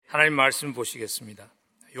하나님 말씀 보시겠습니다.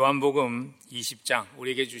 요한복음 20장,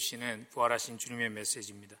 우리에게 주시는 부활하신 주님의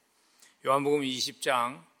메시지입니다. 요한복음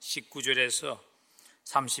 20장 19절에서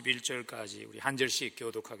 31절까지 우리 한 절씩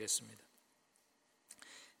교독하겠습니다.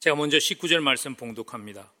 제가 먼저 19절 말씀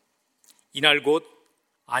봉독합니다. 이날 곧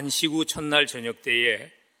안식 후 첫날 저녁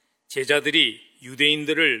때에 제자들이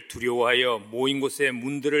유대인들을 두려워하여 모인 곳에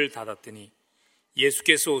문들을 닫았더니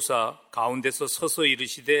예수께서 오사 가운데서 서서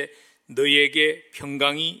이르시되 너희에게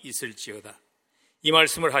평강이 있을지어다. 이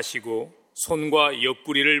말씀을 하시고 손과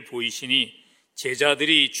옆구리를 보이시니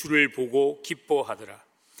제자들이 주를 보고 기뻐하더라.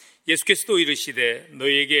 예수께서도 이르시되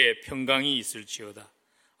너희에게 평강이 있을지어다.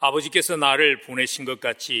 아버지께서 나를 보내신 것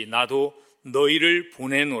같이 나도 너희를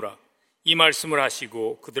보내노라. 이 말씀을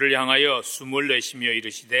하시고 그들을 향하여 숨을 내쉬며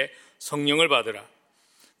이르시되 성령을 받으라.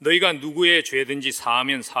 너희가 누구의 죄든지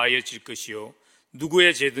사하면 사하여질 것이요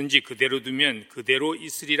누구의 죄든지 그대로 두면 그대로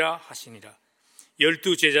있으리라 하시니라.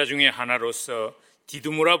 12 제자 중에 하나로서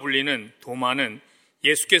디두모라 불리는 도마는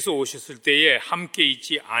예수께서 오셨을 때에 함께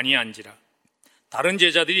있지 아니한지라. 다른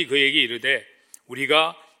제자들이 그에게 이르되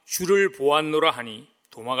우리가 주를 보았노라 하니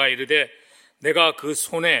도마가 이르되 내가 그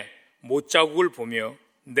손에 못자국을 보며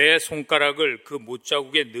내 손가락을 그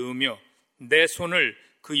못자국에 넣으며 내 손을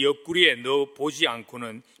그 옆구리에 넣어 보지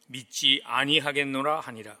않고는 믿지 아니하겠노라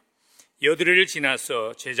하니라. 여드레를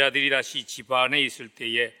지나서 제자들이 다시 집 안에 있을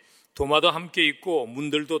때에 도마도 함께 있고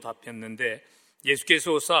문들도 닫혔는데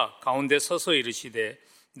예수께서 오사 가운데 서서 이르시되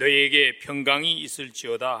너희에게 평강이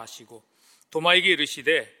있을지어다 하시고 도마에게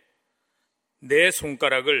이르시되 내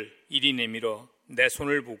손가락을 이리 내밀어 내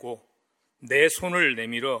손을 보고 내 손을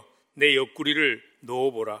내밀어 내 옆구리를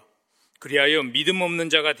넣어보라. 그리하여 믿음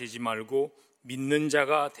없는 자가 되지 말고 믿는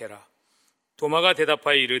자가 되라. 도마가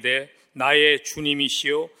대답하여 이르되 나의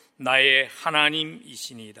주님이시요 나의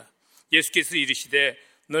하나님이시니이다. 예수께서 이르시되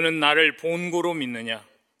너는 나를 본고로 믿느냐?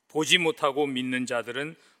 보지 못하고 믿는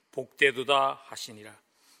자들은 복되도다 하시니라.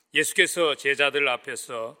 예수께서 제자들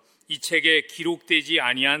앞에서 이 책에 기록되지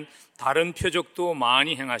아니한 다른 표적도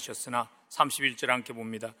많이 행하셨으나 31절 함께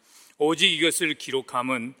봅니다. 오직 이것을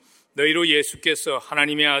기록함은 너희로 예수께서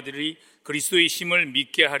하나님의 아들이 그리스도이심을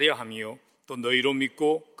믿게 하려 함이요 또 너희로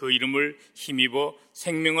믿고 그 이름을 힘입어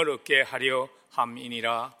생명을 얻게 하려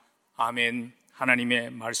함이니라. 아멘. 하나님의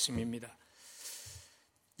말씀입니다.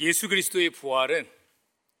 예수 그리스도의 부활은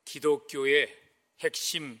기독교의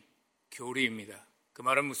핵심 교리입니다. 그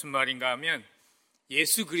말은 무슨 말인가 하면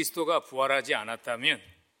예수 그리스도가 부활하지 않았다면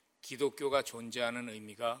기독교가 존재하는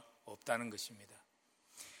의미가 없다는 것입니다.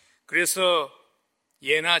 그래서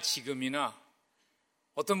예나 지금이나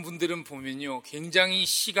어떤 분들은 보면요, 굉장히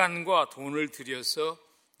시간과 돈을 들여서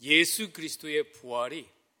예수 그리스도의 부활이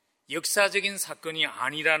역사적인 사건이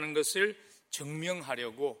아니라는 것을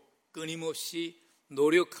증명하려고 끊임없이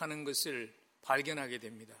노력하는 것을 발견하게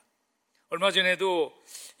됩니다. 얼마 전에도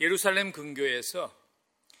예루살렘 근교에서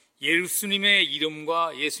예수님의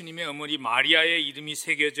이름과 예수님의 어머니 마리아의 이름이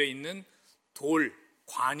새겨져 있는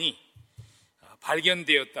관이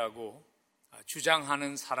발견되었다고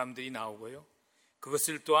주장하는 사람들이 나오고요.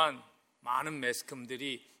 그것을 또한 많은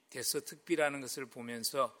매스컴들이 대서특필하는 것을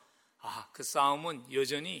보면서 그 싸움은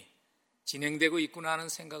여전히 진행되고 있구나 하는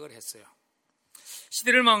생각을 했어요.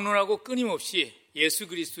 시대를 막론하고 끊임없이 예수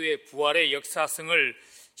그리스도의 부활의 역사성을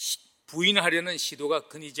부인하려는 시도가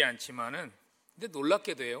끊이지 않지만은 근데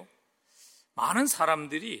놀랍게도요, 많은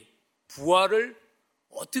사람들이 부활을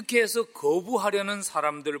어떻게 해서 거부하려는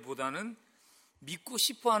사람들보다는 믿고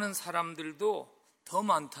싶어하는 사람들도 더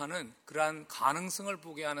많다는 그러한 가능성을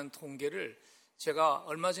보게 하는 통계를 제가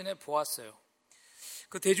얼마 전에 보았어요.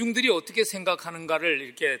 그 대중들이 어떻게 생각하는가를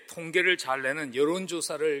이렇게 통계를 잘 내는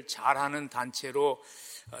여론조사를 잘하는 단체로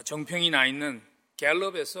정평이 나 있는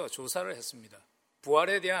갤럽에서 조사를 했습니다.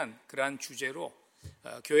 부활에 대한 그러한 주제로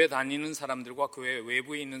교회 다니는 사람들과 교회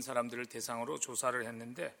외부에 있는 사람들을 대상으로 조사를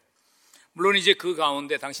했는데, 물론 이제 그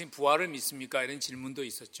가운데 당신 부활을 믿습니까? 이런 질문도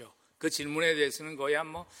있었죠. 그 질문에 대해서는 거의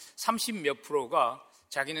한 30몇 프로가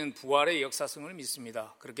자기는 부활의 역사성을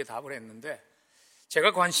믿습니다. 그렇게 답을 했는데,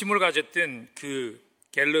 제가 관심을 가졌던 그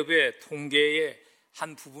갤럽의 통계의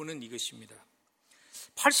한 부분은 이것입니다.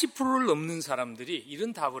 80%를 넘는 사람들이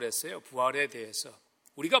이런 답을 했어요. 부활에 대해서.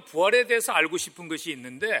 우리가 부활에 대해서 알고 싶은 것이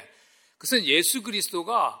있는데 그것은 예수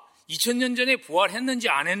그리스도가 2000년 전에 부활했는지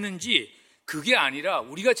안 했는지 그게 아니라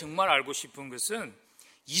우리가 정말 알고 싶은 것은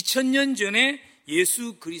 2000년 전에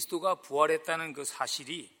예수 그리스도가 부활했다는 그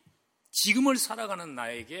사실이 지금을 살아가는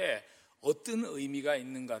나에게 어떤 의미가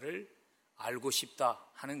있는가를 알고 싶다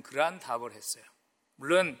하는 그러한 답을 했어요.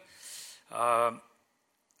 물론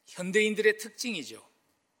현대인들의 특징이죠.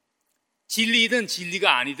 진리이든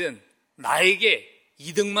진리가 아니든 나에게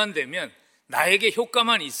이득만 되면 나에게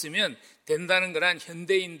효과만 있으면 된다는 그러한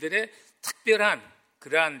현대인들의 특별한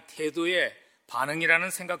그러한 태도의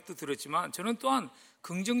반응이라는 생각도 들었지만 저는 또한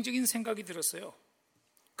긍정적인 생각이 들었어요.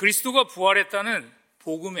 그리스도가 부활했다는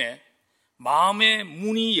복음에 마음의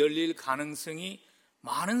문이 열릴 가능성이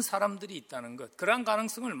많은 사람들이 있다는 것, 그러한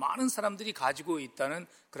가능성을 많은 사람들이 가지고 있다는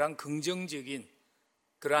그러한 긍정적인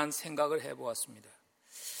그러한 생각을 해보았습니다.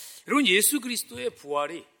 여러분, 예수 그리스도의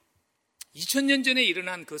부활이 2000년 전에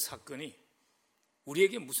일어난 그 사건이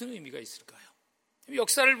우리에게 무슨 의미가 있을까요?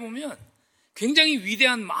 역사를 보면 굉장히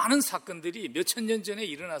위대한 많은 사건들이 몇천 년 전에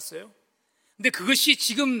일어났어요. 근데 그것이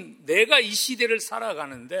지금 내가 이 시대를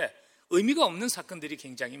살아가는데 의미가 없는 사건들이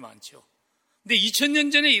굉장히 많죠. 근데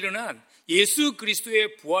 2000년 전에 일어난 예수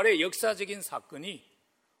그리스도의 부활의 역사적인 사건이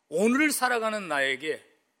오늘을 살아가는 나에게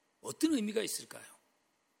어떤 의미가 있을까요?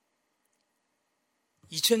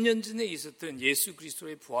 2000년 전에 있었던 예수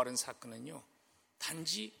그리스도의 부활은 사건은요,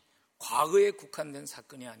 단지 과거에 국한된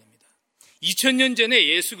사건이 아닙니다. 2000년 전에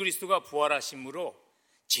예수 그리스도가 부활하심으로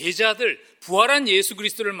제자들, 부활한 예수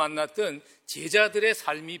그리스도를 만났던 제자들의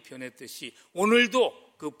삶이 변했듯이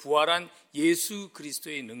오늘도 그 부활한 예수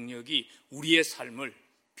그리스도의 능력이 우리의 삶을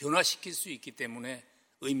변화시킬 수 있기 때문에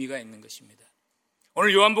의미가 있는 것입니다.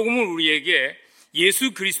 오늘 요한복음은 우리에게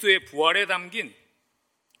예수 그리스도의 부활에 담긴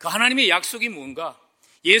그 하나님의 약속이 뭔가,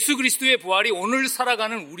 예수 그리스도의 부활이 오늘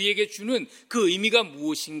살아가는 우리에게 주는 그 의미가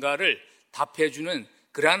무엇인가를 답해주는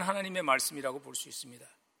그러한 하나님의 말씀이라고 볼 수 있습니다.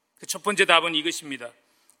 그 첫 번째 답은 이것입니다.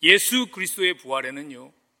 예수 그리스도의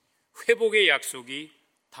부활에는요, 회복의 약속이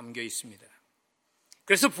담겨 있습니다.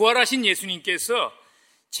 그래서 부활하신 예수님께서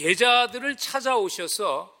제자들을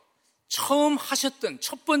찾아오셔서 처음 하셨던,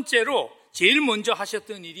 첫 번째로 제일 먼저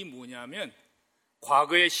하셨던 일이 뭐냐면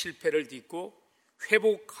과거의 실패를 딛고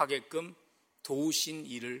회복하게끔 도우신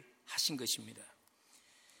일을 하신 것입니다.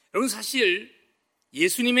 여러분, 사실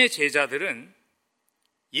예수님의 제자들은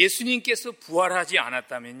예수님께서 부활하지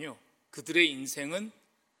않았다면요, 그들의 인생은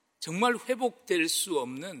정말 회복될 수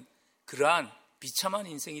없는 그러한 비참한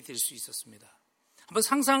인생이 될 수 있었습니다. 한번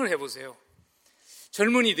상상을 해보세요.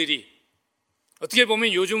 젊은이들이 어떻게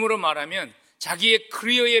보면 요즘으로 말하면 자기의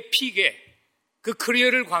커리어의 픽에 그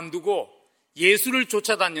커리어를 관두고 예수를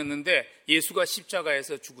쫓아다녔는데 예수가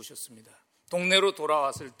십자가에서 죽으셨습니다. 동네로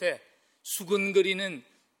돌아왔을 때 수근거리는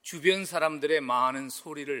주변 사람들의 많은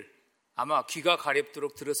소리를 아마 귀가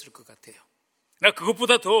가렵도록 들었을 것 같아요. 그러나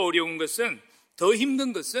그것보다 더 어려운 것은, 더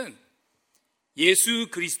힘든 것은 예수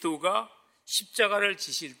그리스도가 십자가를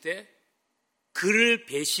지실 때 그를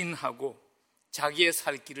배신하고 자기의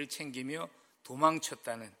살 길을 챙기며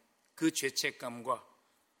도망쳤다는 그 죄책감과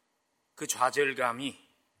그 좌절감이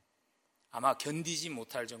아마 견디지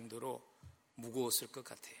못할 정도로 무거웠을 것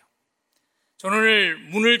같아요. 저는 오늘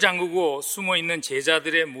문을 잠그고 숨어있는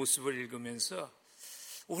제자들의 모습을 읽으면서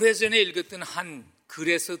오래전에 읽었던 한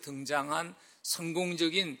글에서 등장한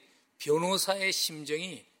성공적인 변호사의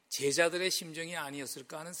심정이 제자들의 심정이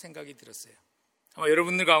아니었을까 하는 생각이 들었어요. 아마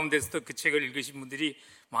여러분들 가운데서도 그 책을 읽으신 분들이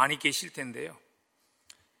많이 계실 텐데요.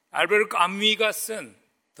 알베르 까뮤가 쓴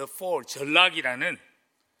The Fall, 전락이라는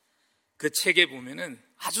그 책에 보면은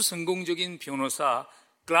아주 성공적인 변호사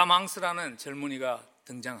글라망스라는 젊은이가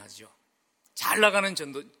등장하죠. 잘 나가는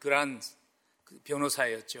그러한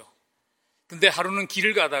변호사였죠. 근데 하루는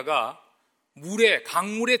길을 가다가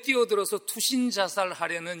강물에 뛰어들어서 투신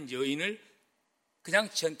자살하려는 여인을 그냥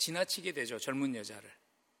지나치게 되죠. 젊은 여자를.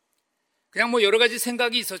 그냥 여러 가지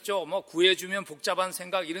생각이 있었죠. 구해주면 복잡한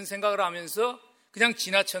생각, 이런 생각을 하면서 그냥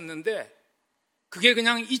지나쳤는데 그게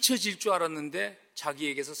그냥 잊혀질 줄 알았는데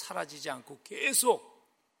자기에게서 사라지지 않고 계속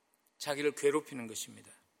자기를 괴롭히는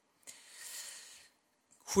것입니다.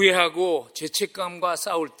 후회하고 죄책감과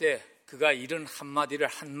싸울 때 그가 이런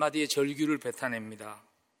한마디의 절규를 뱉어냅니다.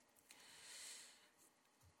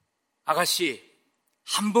 아가씨,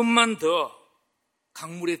 한 번만 더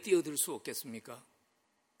강물에 뛰어들 수 없겠습니까?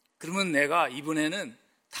 그러면 내가 이번에는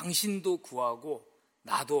당신도 구하고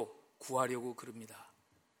나도 구하려고 그럽니다.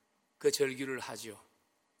 그 절규를 하죠.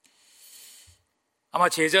 아마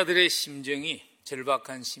제자들의 심정이,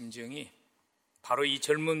 절박한 심정이 바로 이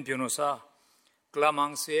젊은 변호사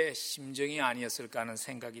글라망스의 심정이 아니었을까 하는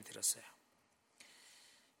생각이 들었어요.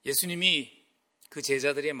 예수님이 그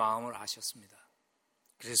제자들의 마음을 아셨습니다.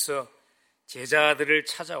 그래서 제자들을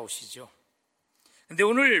찾아오시죠. 근데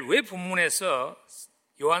오늘 왜 본문에서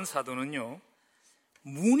요한 사도는요,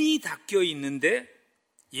 문이 닫혀 있는데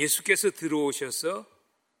예수께서 들어오셔서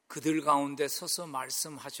그들 가운데 서서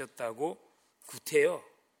말씀하셨다고 구태여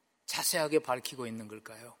자세하게 밝히고 있는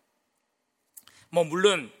걸까요?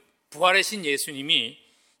 물론 부활하신 예수님이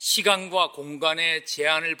시간과 공간의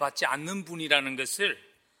제한을 받지 않는 분이라는 것을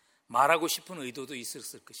말하고 싶은 의도도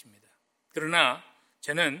있었을 것입니다. 그러나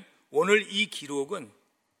저는 오늘 이 기록은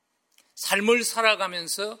삶을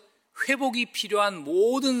살아가면서 회복이 필요한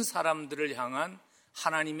모든 사람들을 향한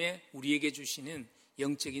하나님의 우리에게 주시는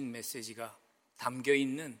영적인 메시지가 담겨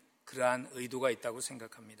있는 그러한 의도가 있다고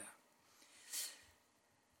생각합니다.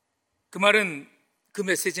 그 말은, 그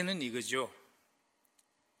메시지는 이거죠.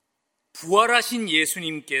 부활하신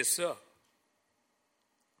예수님께서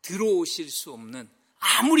들어오실 수 없는,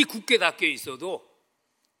 아무리 굳게 닫혀 있어도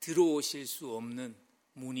들어오실 수 없는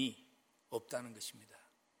문이 없다는 것입니다.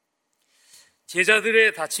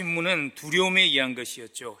 제자들의 닫힌 문은 두려움에 의한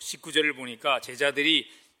것이었죠. 19절을 보니까 제자들이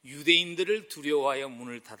유대인들을 두려워하여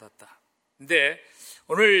문을 닫았다. 근데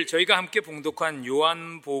오늘 저희가 함께 봉독한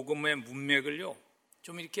요한복음의 문맥을요,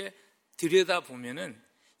 좀 이렇게 들여다보면은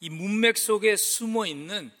이 문맥 속에 숨어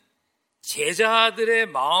있는 제자들의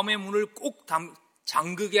마음의 문을 꼭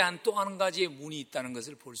잠그게 한 또 한 가지의 문이 있다는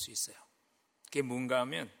것을 볼 수 있어요. 그게 뭔가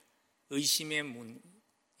하면 의심의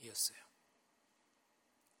문이었어요.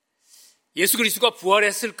 예수 그리스도가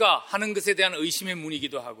부활했을까 하는 것에 대한 의심의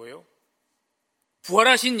문이기도 하고요.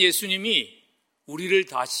 부활하신 예수님이 우리를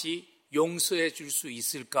다시 용서해 줄 수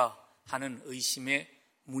있을까 하는 의심의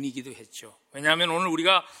문이기도 했죠. 왜냐하면 오늘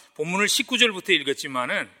우리가 본문을 19절부터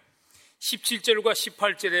읽었지만은 17절과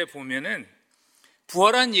 18절에 보면은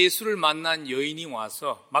부활한 예수를 만난 여인이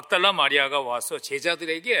와서, 막달라 마리아가 와서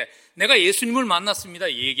제자들에게 내가 예수님을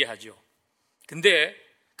만났습니다 얘기하죠. 근데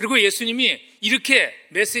그리고 예수님이 이렇게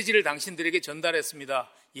메시지를 당신들에게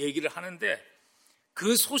전달했습니다 얘기를 하는데,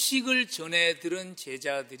 그 소식을 전해 들은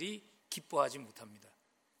제자들이 기뻐하지 못합니다.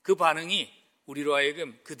 그 반응이 우리로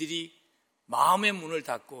하여금 그들이 마음의 문을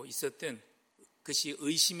닫고 있었던 것이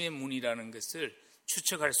의심의 문이라는 것을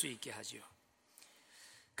추측할 수 있게 하죠.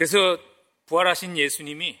 그래서 부활하신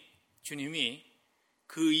주님이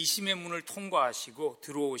그 의심의 문을 통과하시고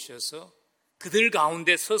들어오셔서 그들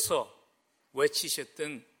가운데 서서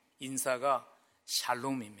외치셨던 인사가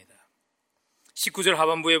샬롬입니다. 19절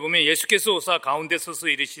하반부에 보면 예수께서 오사 가운데 서서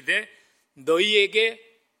이르시되 너희에게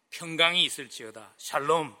평강이 있을지어다.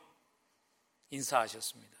 샬롬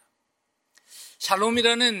인사하셨습니다.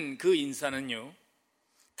 샬롬이라는 그 인사는요,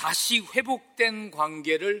 다시 회복된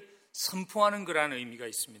관계를 선포하는 그러한 의미가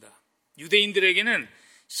있습니다. 유대인들에게는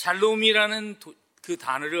샬롬이라는 그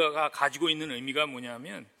단어가 가지고 있는 의미가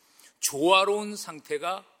뭐냐면 조화로운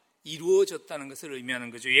상태가 이루어졌다는 것을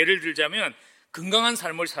의미하는 거죠. 예를 들자면 건강한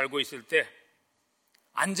삶을 살고 있을 때,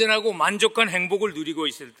 안전하고 만족한 행복을 누리고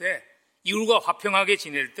있을 때, 이웃과 화평하게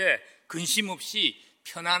지낼 때 근심 없이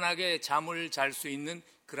편안하게 잠을 잘 수 있는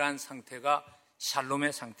그러한 상태가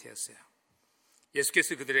샬롬의 상태였어요.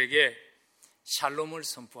 예수께서 그들에게 샬롬을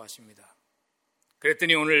선포하십니다.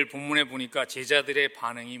 그랬더니 오늘 본문에 보니까 제자들의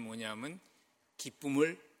반응이 뭐냐면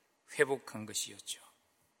기쁨을 회복한 것이었죠.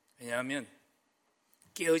 왜냐하면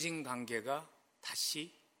깨어진 관계가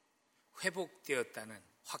다시 회복되었다는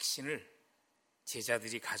확신을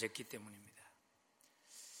제자들이 가졌기 때문입니다.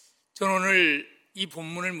 저는 오늘 이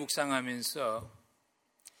본문을 묵상하면서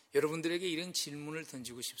여러분들에게 이런 질문을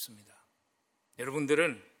던지고 싶습니다.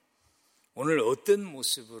 여러분들은 오늘 어떤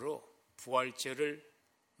모습으로 부활절을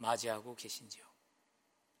맞이하고 계신지요?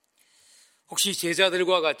 혹시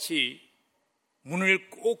제자들과 같이 문을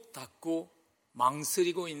꼭 닫고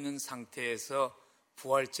망설이고 있는 상태에서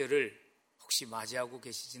부활절을 혹시 맞이하고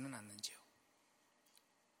계시지는 않는지요?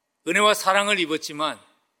 은혜와 사랑을 입었지만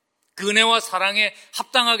그 은혜와 사랑에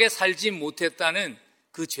합당하게 살지 못했다는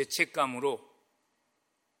그 죄책감으로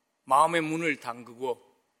마음의 문을 잠그고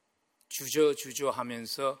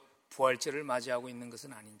주저하면서 부활절을 맞이하고 있는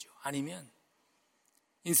것은 아닌지요? 아니면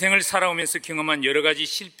인생을 살아오면서 경험한 여러 가지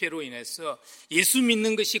실패로 인해서 예수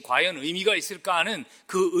믿는 것이 과연 의미가 있을까 하는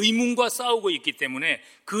그 의문과 싸우고 있기 때문에,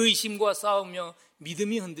 그 의심과 싸우며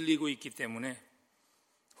믿음이 흔들리고 있기 때문에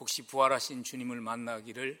혹시 부활하신 주님을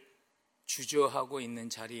만나기를 주저하고 있는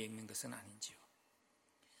자리에 있는 것은 아닌지요?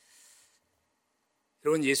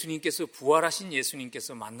 여러분, 부활하신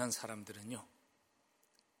예수님께서 만난 사람들은요,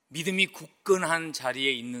 믿음이 굳건한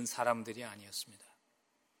자리에 있는 사람들이 아니었습니다.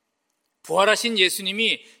 부활하신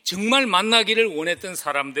예수님이 정말 만나기를 원했던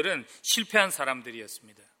사람들은 실패한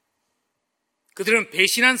사람들이었습니다. 그들은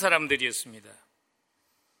배신한 사람들이었습니다.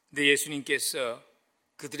 근데 예수님께서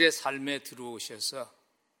그들의 삶에 들어오셔서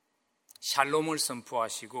샬롬을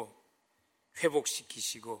선포하시고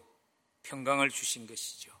회복시키시고 평강을 주신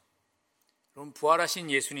것이죠. 그럼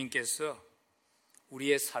부활하신 예수님께서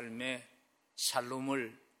우리의 삶에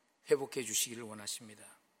샬롬을 회복해 주시기를 원하십니다.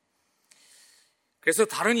 그래서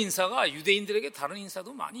유대인들에게 다른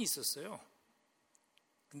인사도 많이 있었어요.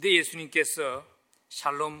 근데 예수님께서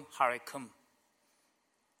샬롬 하레쿰,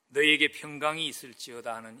 너희에게 평강이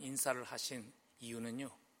있을지어다 하는 인사를 하신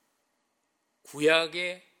이유는요,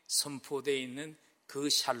 구약에 선포되어 있는 그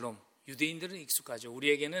샬롬, 유대인들은 익숙하죠.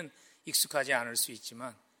 우리에게는 익숙하지 않을 수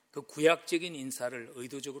있지만 그 구약적인 인사를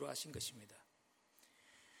의도적으로 하신 것입니다.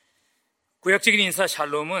 구약적인 인사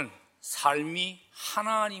샬롬은 삶이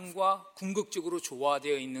하나님과 궁극적으로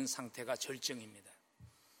조화되어 있는 상태가 절정입니다.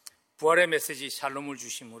 부활의 메시지 샬롬을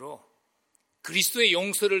주심으로 그리스도의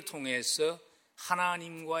용서를 통해서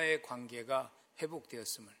하나님과의 관계가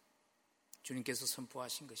회복되었음을 주님께서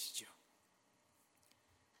선포하신 것이죠.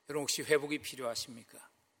 여러분 혹시 회복이 필요하십니까?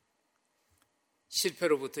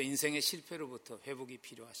 실패로부터, 인생의 실패로부터 회복이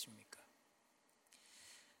필요하십니까?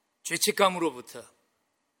 죄책감으로부터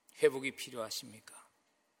회복이 필요하십니까?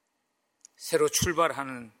 새로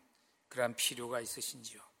출발하는 그러한 필요가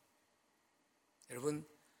있으신지요? 여러분,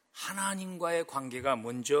 하나님과의 관계가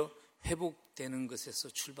먼저 회복되는 것에서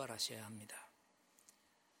출발하셔야 합니다.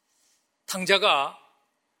 탕자가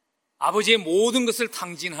아버지의 모든 것을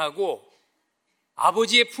탕진하고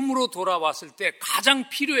아버지의 품으로 돌아왔을 때 가장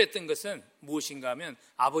필요했던 것은 무엇인가 하면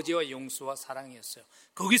아버지와 용서와 사랑이었어요.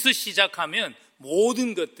 거기서 시작하면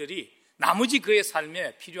모든 것들이, 나머지 그의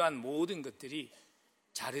삶에 필요한 모든 것들이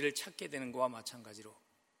자리를 찾게 되는 것과 마찬가지로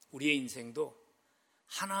우리의 인생도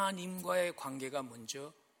하나님과의 관계가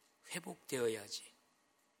먼저 회복되어야지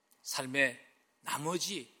삶의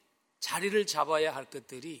나머지 자리를 잡아야 할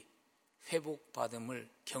것들이 회복받음을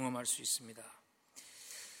경험할 수 있습니다.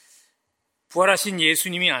 부활하신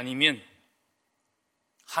예수님이 아니면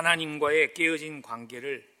하나님과의 깨어진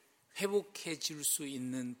관계를 회복해 줄 수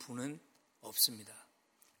있는 분은 없습니다.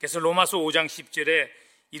 그래서 로마서 5장 10절에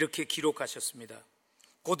이렇게 기록하셨습니다.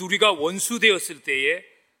 곧 우리가 원수 되었을 때에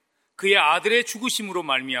그의 아들의 죽으심으로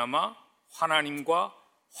말미암아 하나님과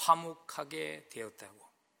화목하게 되었다고.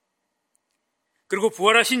 그리고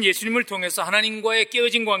부활하신 예수님을 통해서 하나님과의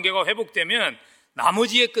깨어진 관계가 회복되면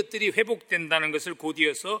나머지의 것들이 회복된다는 것을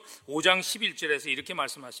곧이어서 5장 11절에서 이렇게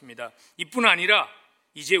말씀하십니다. 이뿐 아니라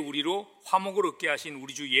이제 우리로 화목을 얻게 하신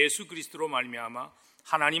우리 주 예수 그리스도로 말미암아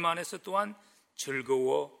하나님 안에서 또한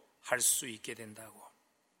즐거워할 수 있게 된다고.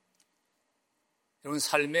 여러분,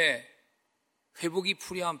 삶에 회복이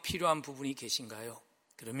필요한 부분이 계신가요?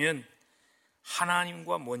 그러면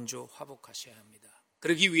하나님과 먼저 화복하셔야 합니다.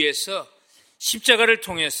 그러기 위해서 십자가를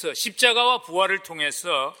통해서, 십자가와 부활을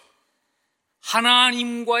통해서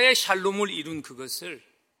하나님과의 샬롬을 이룬 그것을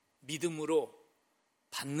믿음으로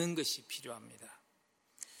받는 것이 필요합니다.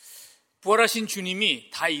 부활하신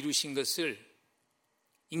주님이 다 이루신 것을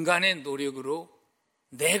인간의 노력으로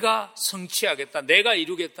내가 성취하겠다, 내가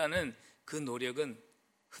이루겠다는 그 노력은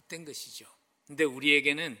헛된 것이죠. 그런데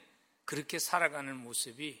우리에게는 그렇게 살아가는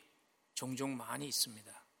모습이 종종 많이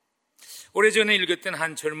있습니다. 오래전에 읽었던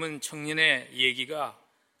한 젊은 청년의 얘기가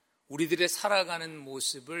우리들의 살아가는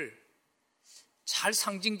모습을 잘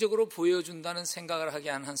상징적으로 보여준다는 생각을 하게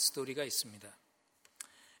한 스토리가 있습니다.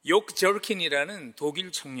 욕 저르킨이라는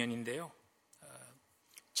독일 청년인데요.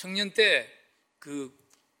 청년 때 그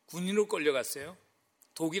군인으로 끌려갔어요.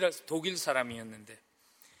 독일 사람이었는데.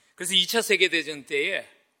 그래서 2차 세계대전 때에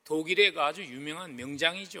독일의 아주 유명한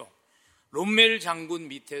명장이죠. 롬멜 장군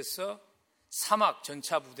밑에서 사막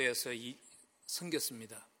전차부대에서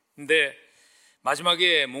섬겼습니다. 근데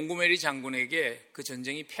마지막에 몽고메리 장군에게 그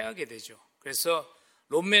전쟁이 패하게 되죠. 그래서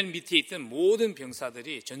롬멜 밑에 있던 모든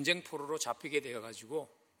병사들이 전쟁포로로 잡히게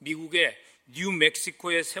되어가지고 미국의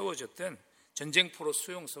뉴멕시코에 세워졌던 전쟁포로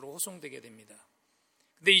수용소로 호송되게 됩니다.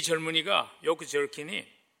 근데 이 젊은이가 요크 저르킨이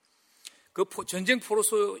그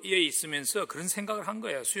전쟁포로소에 있으면서 그런 생각을 한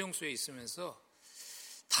거예요. 수용소에 있으면서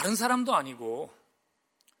다른 사람도 아니고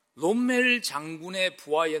롬멜 장군의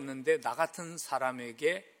부하였는데 나 같은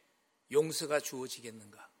사람에게 용서가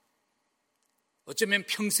주어지겠는가? 어쩌면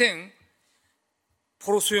평생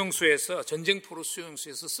포로수용소에서, 전쟁포로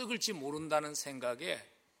수용소에서 썩을지 모른다는 생각에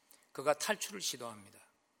그가 탈출을 시도합니다.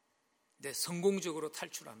 근데 성공적으로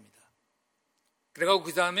탈출합니다. 그래가지고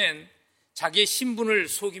그 다음엔 자기의 신분을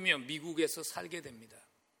속이며 미국에서 살게 됩니다.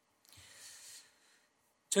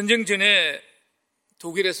 전쟁 전에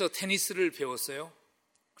독일에서 테니스를 배웠어요.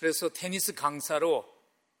 그래서 테니스 강사로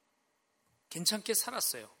괜찮게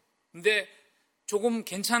살았어요. 근데 조금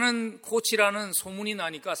괜찮은 코치라는 소문이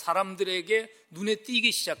나니까 사람들에게 눈에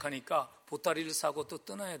띄기 시작하니까 보따리를 사고 또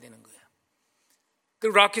떠나야 되는 거예요.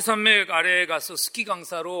 그리고 라키 산맥 아래에 가서 스키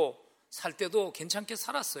강사로 살 때도 괜찮게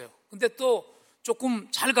살았어요. 근데 또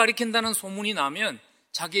조금 잘 가르친다는 소문이 나면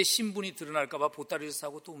자기의 신분이 드러날까 봐 보따리를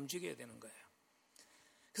사고 또 움직여야 되는 거예요.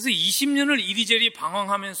 그래서 20년을 이리저리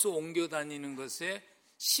방황하면서 옮겨 다니는 것에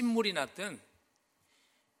신물이 났던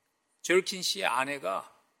저르킨 씨의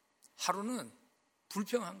아내가 하루는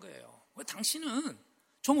불평한 거예요. 왜 당신은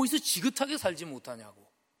좀 어디서 지긋하게 살지 못하냐고.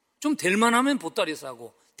 좀 될 만하면 보따리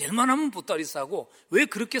사고 될 만하면 보따리 싸고 왜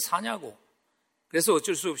그렇게 사냐고. 그래서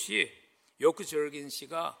어쩔 수 없이 요크 저긴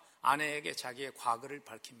씨가 아내에게 자기의 과거를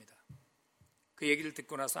밝힙니다. 그 얘기를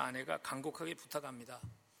듣고 나서 아내가 간곡하게 부탁합니다.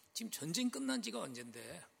 지금 전쟁 끝난 지가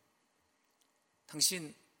언젠데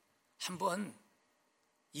당신 한번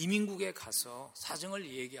이민국에 가서 사정을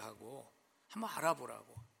얘기하고 한번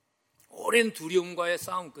알아보라고. 오랜 두려움과의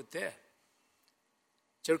싸움 끝에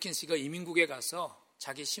저kin 씨가 이민국에 가서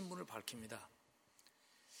자기 신분을 밝힙니다.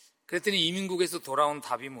 그랬더니 이민국에서 돌아온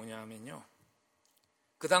답이 뭐냐면요,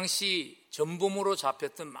 그 당시 전범으로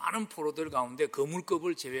잡혔던 많은 포로들 가운데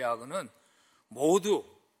거물급을 제외하고는 모두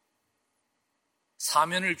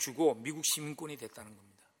사면을 주고 미국 시민권이 됐다는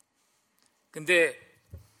겁니다. 근데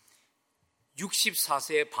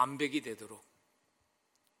 64세에 반백이 되도록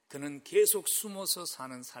그는 계속 숨어서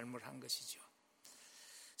사는 삶을 한 것이죠.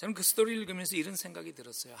 저는 그 스토리를 읽으면서 이런 생각이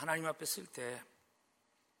들었어요. 하나님 앞에 설 때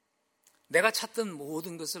내가 찾던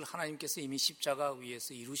모든 것을 하나님께서 이미 십자가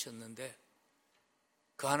위에서 이루셨는데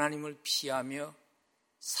그 하나님을 피하며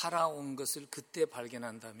살아온 것을 그때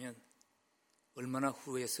발견한다면 얼마나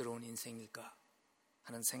후회스러운 인생일까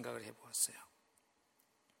하는 생각을 해보았어요.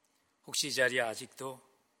 혹시 이 자리에 아직도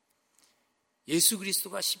예수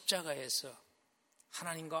그리스도가 십자가에서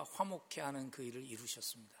하나님과 화목케 하는 그 일을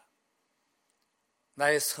이루셨습니다.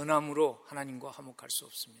 나의 선함으로 하나님과 화목할 수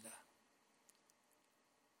없습니다.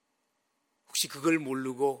 혹시 그걸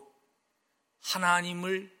모르고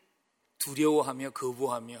하나님을 두려워하며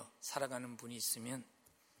거부하며 살아가는 분이 있으면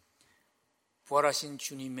부활하신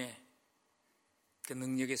주님의 그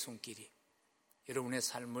능력의 손길이 여러분의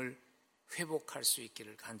삶을 회복할 수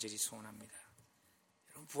있기를 간절히 소원합니다.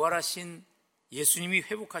 여러분, 부활하신 예수님이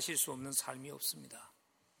회복하실 수 없는 삶이 없습니다.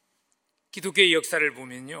 기독교의 역사를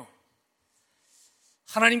보면요,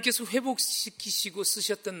 하나님께서 회복시키시고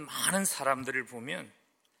쓰셨던 많은 사람들을 보면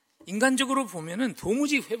인간적으로 보면은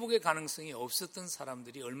도무지 회복의 가능성이 없었던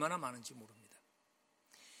사람들이 얼마나 많은지 모릅니다.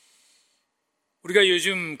 우리가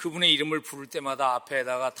요즘 그분의 이름을 부를 때마다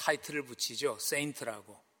앞에다가 타이틀을 붙이죠.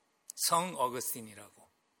 세인트라고, 성 어거스틴이라고.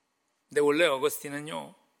 근데 원래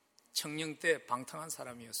어거스틴은요, 청년 때 방탕한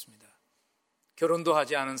사람이었습니다. 결혼도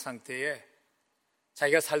하지 않은 상태에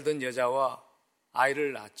자기가 살던 여자와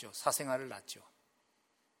아이를 낳았죠. 사생아를 낳았죠.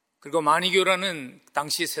 그리고 마니교라는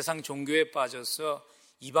당시 세상 종교에 빠져서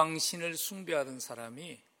이방신을 숭배하던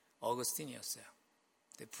사람이 어거스틴이었어요.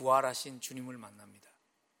 근데 부활하신 주님을 만납니다.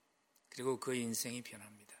 그리고 그의 인생이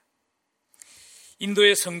변합니다.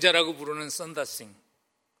 인도의 성자라고 부르는 선다싱,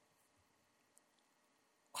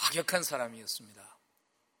 과격한 사람이었습니다.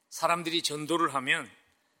 사람들이 전도를 하면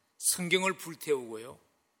성경을 불태우고요,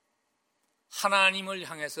 하나님을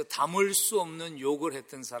향해서 담을 수 없는 욕을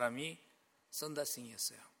했던 사람이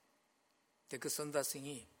선다싱이었어요. 근데 그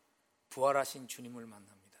선다싱이 부활하신 주님을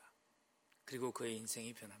만납니다. 그리고 그의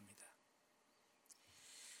인생이 변합니다.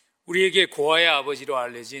 우리에게 고아의 아버지로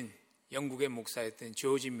알려진 영국의 목사였던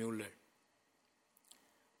조지 뮬러,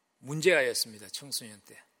 문제아였습니다. 청소년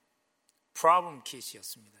때 프로블럼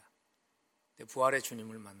킷이었습니다. 부활의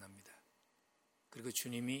주님을 만납니다. 그리고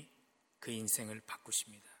주님이 그 인생을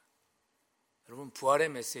바꾸십니다. 여러분, 부활의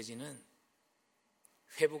메시지는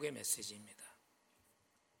회복의 메시지입니다.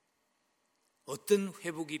 어떤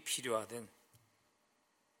회복이 필요하든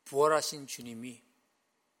부활하신 주님이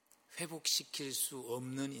회복시킬 수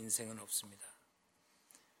없는 인생은 없습니다.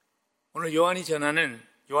 오늘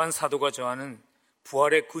요한 사도가 전하는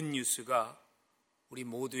부활의 굿뉴스가 우리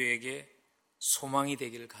모두에게 소망이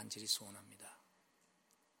되기를 간절히 소원합니다.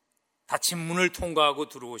 닫힌 문을 통과하고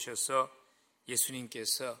들어오셔서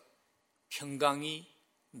예수님께서 평강이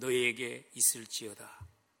너에게 있을지어다,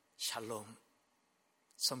 샬롬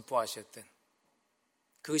선포하셨던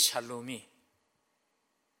그 샬롬이,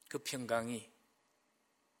 그 평강이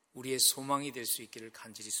우리의 소망이 될 수 있기를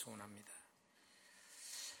간절히 소원합니다.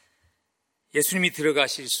 예수님이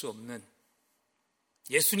들어가실 수 없는,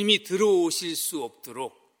 예수님이 들어오실 수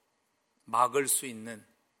없도록 막을 수 있는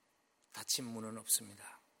닫힌 문은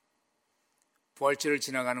없습니다. 부활절을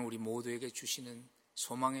지나가는 우리 모두에게 주시는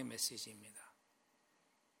소망의 메시지입니다.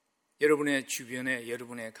 여러분의 주변에,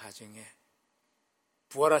 여러분의 가정에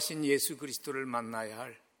부활하신 예수 그리스도를 만나야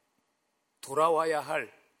할, 돌아와야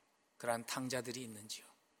할 그러한 탕자들이 있는지요?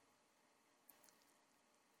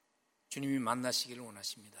 주님이 만나시기를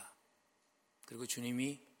원하십니다. 그리고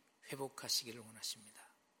주님이 회복하시기를 원하십니다.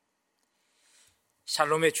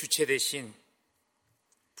 샬롬의 주체 되신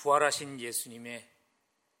부활하신 예수님의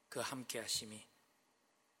그 함께하심이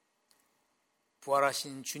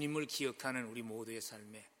부활하신 주님을 기억하는 우리 모두의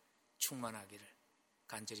삶에 충만하기를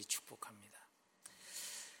간절히 축복합니다.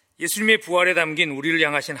 예수님의 부활에 담긴 우리를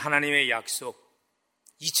향하신 하나님의 약속,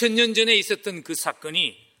 2000년 전에 있었던 그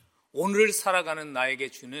사건이 오늘을 살아가는 나에게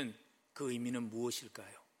주는 그 의미는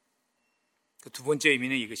무엇일까요? 그 두 번째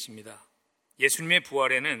의미는 이것입니다. 예수님의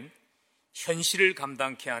부활에는 현실을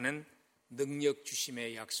감당케 하는 능력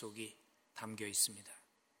주심의 약속이 담겨 있습니다.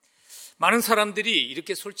 많은 사람들이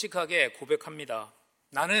이렇게 솔직하게 고백합니다.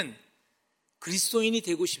 나는 그리스도인이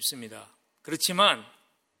되고 싶습니다. 그렇지만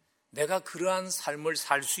내가 그러한 삶을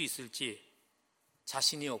살 수 있을지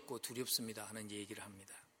자신이 없고 두렵습니다 하는 얘기를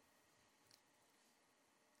합니다.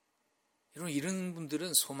 여러분, 이런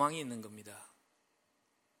분들은 소망이 있는 겁니다.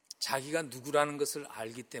 자기가 누구라는 것을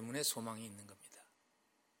알기 때문에 소망이 있는 겁니다.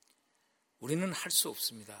 우리는 할 수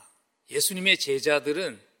없습니다. 예수님의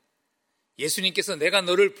제자들은 예수님께서 내가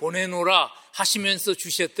너를 보내노라 하시면서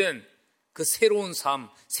주셨던 그 새로운 삶,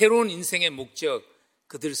 새로운 인생의 목적,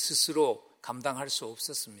 그들 스스로 감당할 수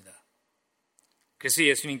없었습니다. 그래서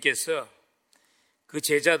예수님께서 그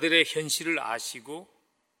제자들의 현실을 아시고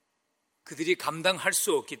그들이 감당할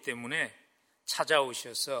수 없기 때문에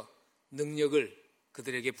찾아오셔서 능력을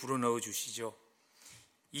그들에게 불어넣어 주시죠.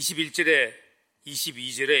 21절에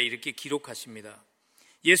 22절에 이렇게 기록하십니다.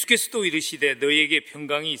 예수께서 또 이르시되 너희에게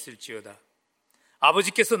평강이 있을지어다.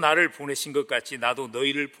 아버지께서 나를 보내신 것 같이 나도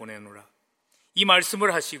너희를 보내노라. 이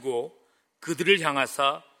말씀을 하시고 그들을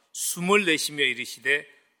향하사 숨을 내쉬며 이르시되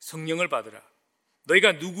성령을 받으라.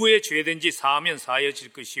 너희가 누구의 죄든지 사하면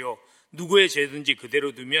사하여질 것이요 누구의 죄든지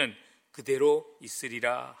그대로 두면 그대로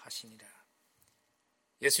있으리라 하시니라.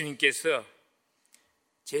 예수님께서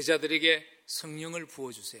제자들에게 성령을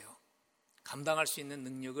부어주세요. 감당할 수 있는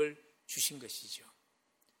능력을 주신 것이죠.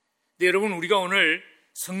 근데 여러분, 우리가 오늘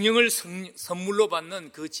성령을 선물로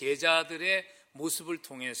받는 그 제자들의 모습을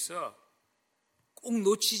통해서 꼭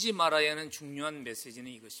놓치지 말아야 하는 중요한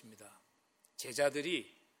메시지는 이것입니다.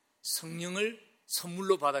 제자들이 성령을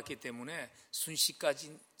선물로 받았기 때문에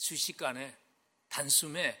순식간에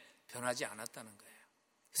단숨에 변하지 않았다는 거예요.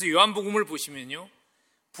 그래서 요한복음을 보시면요,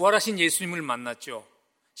 부활하신 예수님을 만났죠.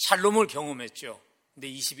 샬롬을 경험했죠. 근데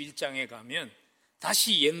 21장에 가면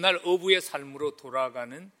다시 옛날 어부의 삶으로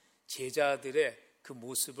돌아가는 제자들의 그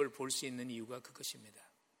모습을 볼 수 있는 이유가 그것입니다.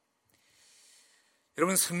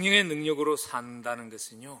 여러분, 성령의 능력으로 산다는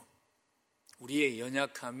것은요, 우리의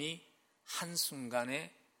연약함이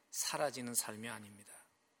한순간에 사라지는 삶이 아닙니다.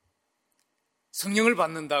 성령을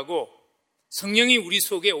받는다고, 성령이 우리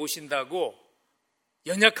속에 오신다고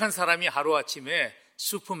연약한 사람이 하루아침에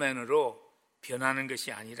슈퍼맨으로 변하는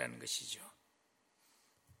것이 아니라는 것이죠.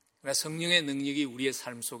 그러나 성령의 능력이 우리의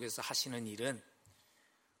삶 속에서 하시는 일은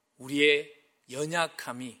우리의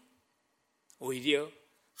연약함이 오히려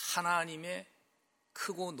하나님의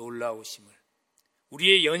크고 놀라우심을,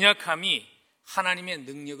 우리의 연약함이 하나님의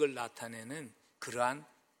능력을 나타내는 그러한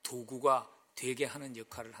도구가 되게 하는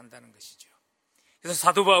역할을 한다는 것이죠. 그래서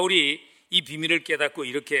사도 바울이 이 비밀을 깨닫고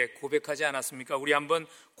이렇게 고백하지 않았습니까? 우리 한번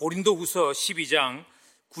고린도후서 12장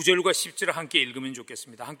 9절과 10절을 함께 읽으면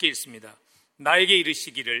좋겠습니다. 함께 읽습니다. 나에게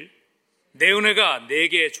이르시기를 내 은혜가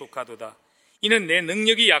내게 족하도다. 이는 내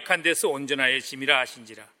능력이 약한 데서 온전하여 짐이라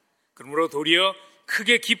하신지라. 그러므로 도리어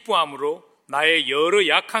크게 기뻐함으로 나의 여러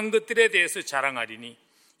약한 것들에 대해서 자랑하리니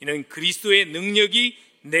이는 그리스도의 능력이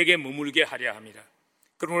내게 머물게 하려 함이라.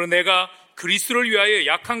 그러므로 내가 그리스도를 위하여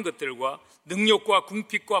약한 것들과 능력과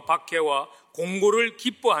궁핍과 박해와 공고를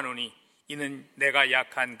기뻐하노니 이는 내가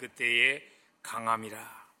약한 그때에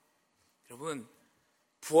강함이라. 여러분,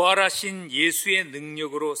 부활하신 예수의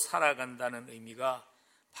능력으로 살아간다는 의미가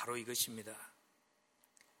바로 이것입니다.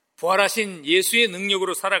 부활하신 예수의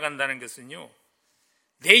능력으로 살아간다는 것은요,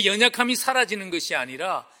 내 연약함이 사라지는 것이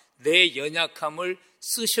아니라 내 연약함을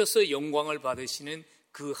쓰셔서 영광을 받으시는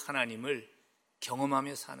그 하나님을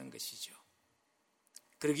경험하며 사는 것이죠.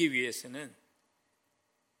 그러기 위해서는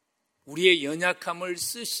우리의 연약함을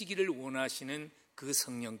쓰시기를 원하시는 그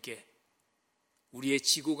성령께 우리의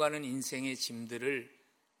지고 가는 인생의 짐들을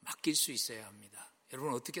맡길 수 있어야 합니다.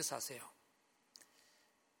 여러분, 어떻게 사세요?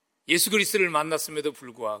 예수 그리스도를 만났음에도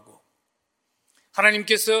불구하고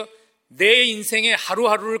하나님께서 내 인생의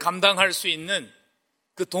하루하루를 감당할 수 있는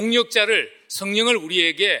그 동력자를, 성령을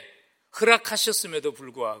우리에게 허락하셨음에도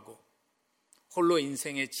불구하고 홀로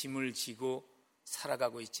인생의 짐을 지고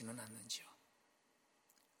살아가고 있지는 않는지요.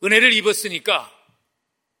 은혜를 입었으니까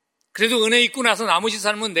그래도 은혜 입고 나서 나머지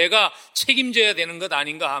삶은 내가 책임져야 되는 것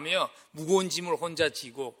아닌가 하며 무거운 짐을 혼자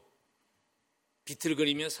지고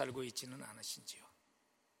비틀거리며 살고 있지는 않으신지요.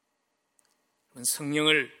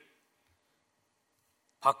 성령을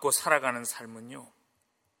받고 살아가는 삶은요,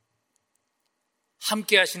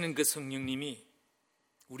 함께 하시는 그 성령님이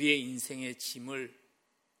우리의 인생의 짐을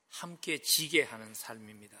함께 지게 하는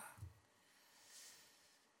삶입니다.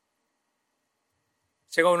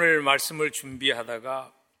 제가 오늘 말씀을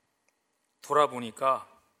준비하다가 돌아보니까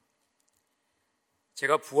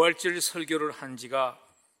제가 부활절 설교를 한 지가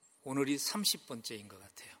오늘이 30번째인 것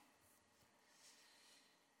같아요.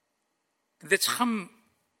 근데 참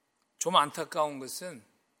좀 안타까운 것은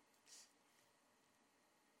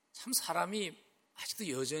참 사람이 아직도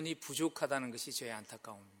여전히 부족하다는 것이 저의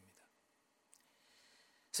안타까움입니다.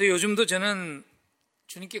 그래서 요즘도 저는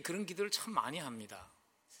주님께 그런 기도를 참 많이 합니다.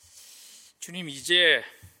 주님, 이제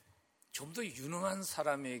좀 더 유능한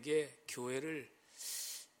사람에게 교회를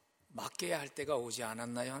맡겨야 할 때가 오지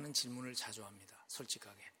않았나요? 하는 질문을 자주 합니다.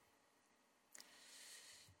 솔직하게.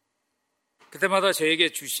 그때마다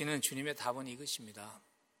저에게 주시는 주님의 답은 이것입니다.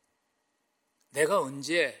 내가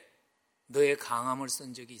언제 너의 강함을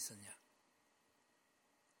쓴 적이 있었냐?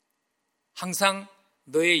 항상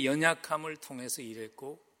너의 연약함을 통해서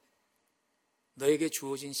일했고 너에게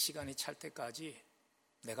주어진 시간이 찰 때까지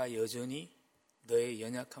내가 여전히 너의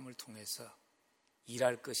연약함을 통해서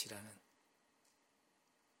일할 것이라는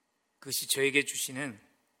그것이 저에게 주시는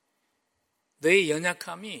너의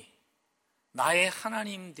연약함이 나의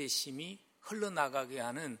하나님 되심이 흘러나가게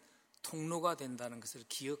하는 통로가 된다는 것을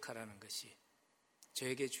기억하라는 것이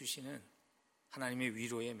저에게 주시는 하나님의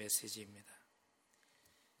위로의 메시지입니다.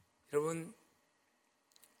 여러분,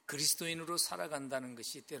 그리스도인으로 살아간다는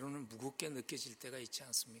것이 때로는 무겁게 느껴질 때가 있지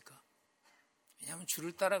않습니까? 왜냐하면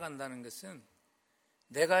주를 따라간다는 것은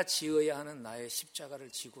내가 지어야 하는 나의 십자가를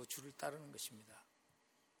지고 주를 따르는 것입니다.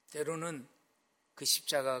 때로는 그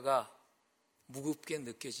십자가가 무겁게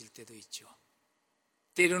느껴질 때도 있죠.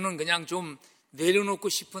 때로는 그냥 좀 내려놓고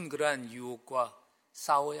싶은 그러한 유혹과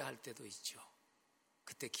싸워야 할 때도 있죠.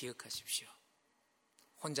 그때 기억하십시오.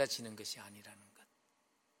 혼자 지는 것이 아니라는 것.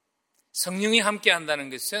 성령이 함께 한다는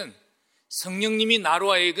것은 성령님이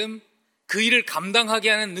나로 하여금 그 일을 감당하게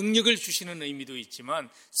하는 능력을 주시는 의미도 있지만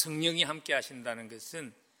성령이 함께 하신다는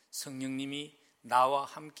것은 성령님이 나와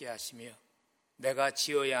함께 하시며 내가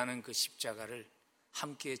지어야 하는 그 십자가를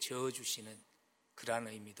함께 저어주시는 그러한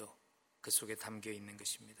의미도 그 속에 담겨 있는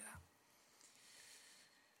것입니다.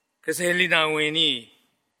 그래서 헬리나 오웬이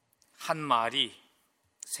한 말이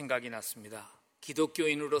생각이 났습니다.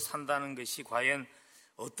 기독교인으로 산다는 것이 과연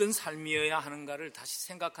어떤 삶이어야 하는가를 다시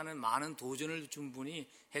생각하는 많은 도전을 준 분이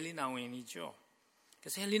헬리나 오웬이죠.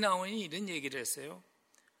 그래서 헬리나 오웬이 이런 얘기를 했어요.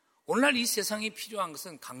 오늘날 이 세상에 필요한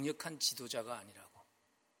것은 강력한 지도자가 아니라고.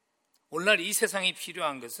 오늘날 이 세상에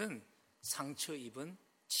필요한 것은 상처 입은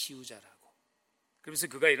치유자라고. 그러면서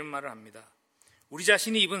그가 이런 말을 합니다. 우리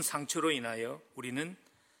자신이 입은 상처로 인하여 우리는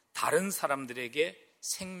다른 사람들에게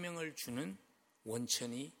생명을 주는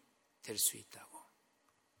원천이 될 수 있다고.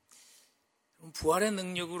 부활의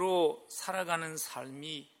능력으로 살아가는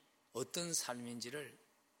삶이 어떤 삶인지를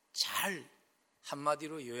잘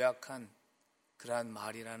한마디로 요약한 그러한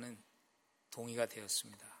말이라는 동의가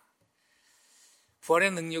되었습니다.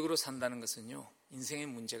 부활의 능력으로 산다는 것은요, 인생의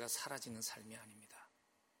문제가 사라지는 삶이 아닙니다.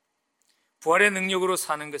 부활의 능력으로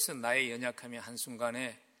사는 것은 나의 연약함이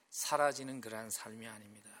한순간에 사라지는 그러한 삶이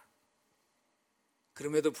아닙니다.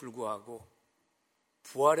 그럼에도 불구하고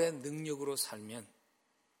부활의 능력으로 살면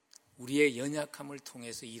우리의 연약함을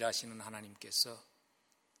통해서 일하시는 하나님께서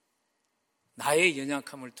나의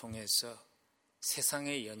연약함을 통해서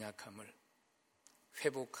세상의 연약함을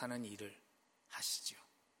회복하는 일을 하시죠.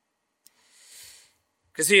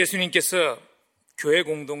 그래서 예수님께서 교회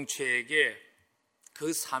공동체에게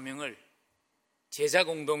그 사명을, 제자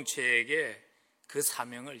공동체에게 그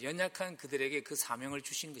사명을, 연약한 그들에게 그 사명을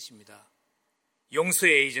주신 것입니다.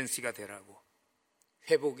 용서의 에이전시가 되라고,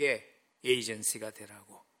 회복의 에이전시가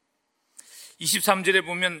되라고. 23절에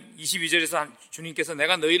보면 22절에서 주님께서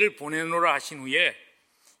내가 너희를 보내노라 하신 후에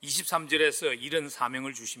 23절에서 이런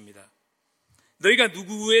사명을 주십니다. 너희가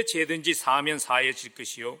누구의 죄든지 사하면 사해질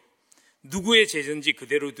것이요 누구의 죄든지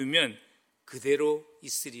그대로 두면 그대로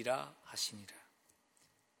있으리라 하시니라.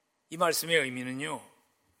 이 말씀의 의미는요,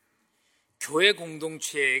 교회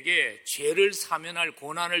공동체에게 죄를 사면할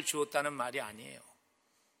권한을 주었다는 말이 아니에요.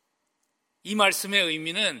 이 말씀의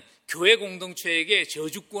의미는 교회 공동체에게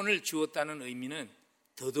저주권을 주었다는 의미는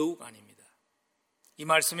더더욱 아닙니다. 이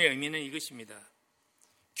말씀의 의미는 이것입니다.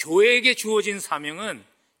 교회에게 주어진 사명은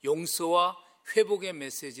용서와 회복의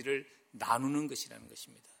메시지를 나누는 것이라는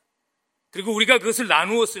것입니다. 그리고 우리가 그것을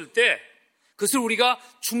나누었을 때, 그것을 우리가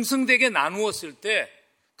충성되게 나누었을 때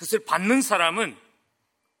그것을 받는 사람은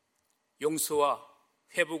용서와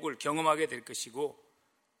회복을 경험하게 될 것이고,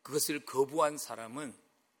 그것을 거부한 사람은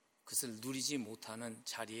그것을 누리지 못하는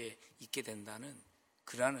자리에 있게 된다는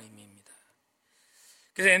그러한 의미입니다.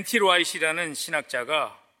 그래서 N.T. 라이트라는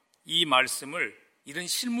신학자가 이 말씀을 이런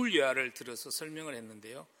실물 예화를 들어서 설명을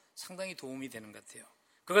했는데요, 상당히 도움이 되는 것 같아요.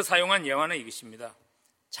 그가 사용한 예화는 이것입니다.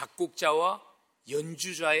 작곡자와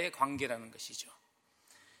연주자의 관계라는 것이죠.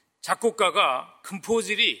 작곡가가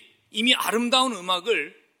컴포질이 이미 아름다운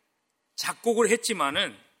음악을 작곡을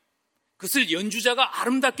했지만은 그것을 연주자가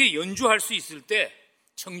아름답게 연주할 수 있을 때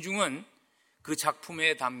청중은 그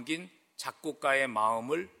작품에 담긴 작곡가의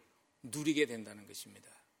마음을 누리게 된다는 것입니다.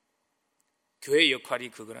 교회의 역할이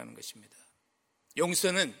그거라는 것입니다.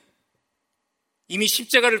 용서는 이미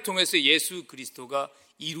십자가를 통해서 예수 그리스도가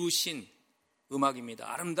이루신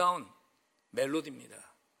음악입니다. 아름다운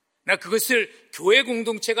멜로디입니다. 나 그것을 교회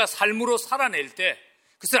공동체가 삶으로 살아낼 때,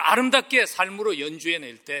 그것을 아름답게 삶으로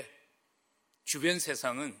연주해낼 때 주변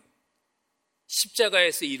세상은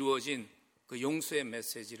십자가에서 이루어진 그 용서의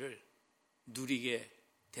메시지를 누리게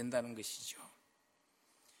된다는 것이죠.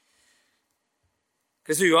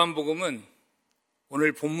 그래서 요한복음은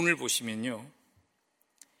오늘 본문을 보시면요,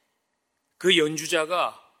 그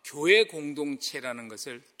연주자가 교회 공동체라는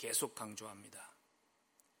것을 계속 강조합니다.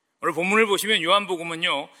 오늘 본문을 보시면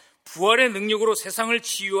요한복음은요, 부활의 능력으로 세상을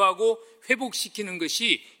치유하고 회복시키는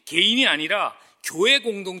것이 개인이 아니라 교회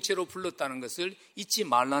공동체로 불렀다는 것을 잊지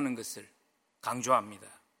말라는 것을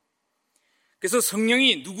강조합니다. 그래서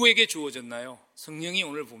성령이 누구에게 주어졌나요? 성령이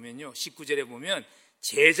오늘 보면요, 19절에 보면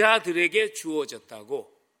제자들에게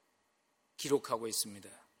주어졌다고 기록하고 있습니다.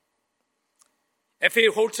 F.A.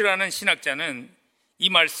 홀트라는 신학자는 이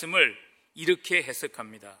말씀을 이렇게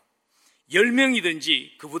해석합니다.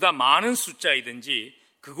 10명이든지 그보다 많은 숫자이든지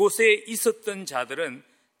그곳에 있었던 자들은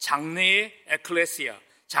장래의 에클레시아,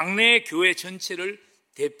 장래의 교회 전체를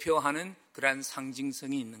대표하는 그러한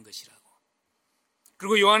상징성이 있는 것이라고.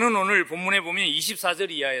 그리고 요한은 오늘 본문에 보면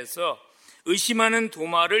 24절 이하에서 의심하는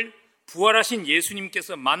도마를 부활하신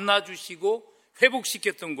예수님께서 만나주시고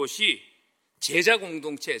회복시켰던 곳이 제자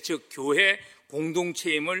공동체, 즉 교회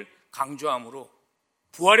공동체임을 강조하므로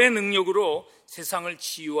부활의 능력으로 세상을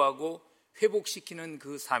치유하고 회복시키는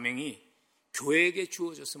그 사명이 교회에게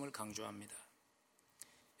주어졌음을 강조합니다.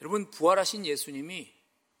 여러분, 부활하신 예수님이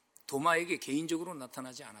도마에게 개인적으로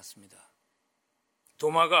나타나지 않았습니다.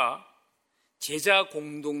 도마가 제자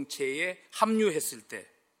공동체에 합류했을 때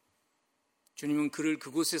주님은 그를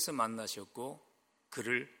그곳에서 만나셨고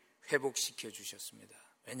그를 회복시켜 주셨습니다.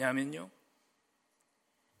 왜냐하면요,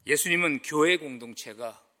 예수님은 교회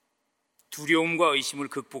공동체가 두려움과 의심을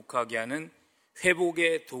극복하게 하는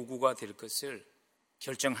회복의 도구가 될 것을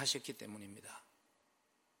결정하셨기 때문입니다.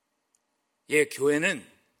 예, 교회는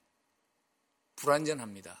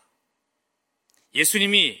불완전합니다.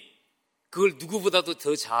 예수님이 그걸 누구보다도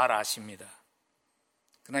더 잘 아십니다.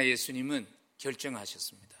 그러나 예수님은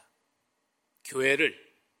결정하셨습니다.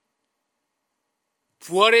 교회를,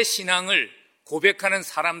 부활의 신앙을 고백하는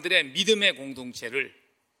사람들의 믿음의 공동체를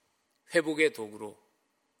회복의 도구로,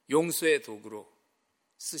 용서의 도구로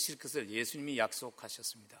쓰실 것을 예수님이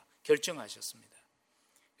약속하셨습니다. 결정하셨습니다.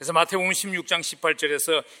 그래서 마태복음 16장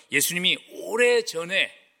 18절에서 예수님이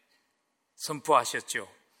오래전에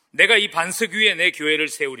선포하셨죠. 내가 이 반석 위에 내 교회를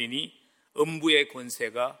세우리니 음부의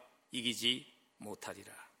권세가 이기지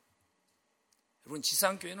못하리라. 여러분,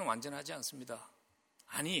 지상교회는 완전하지 않습니다.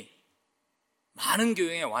 아니, 많은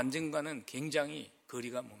교회의 완전과는 굉장히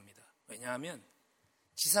거리가 멉니다. 왜냐하면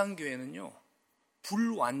지상교회는요,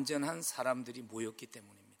 불완전한 사람들이 모였기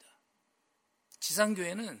때문입니다.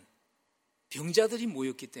 지상교회는 병자들이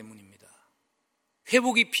모였기 때문입니다.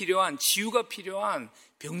 회복이 필요한, 치유가 필요한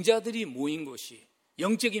병자들이 모인 곳이,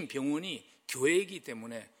 영적인 병원이 교회이기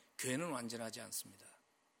때문에 교회는 완전하지 않습니다.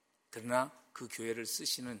 그러나 그 교회를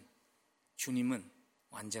쓰시는 주님은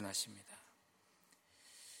완전하십니다.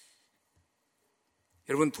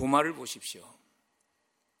 여러분, 도마를 보십시오.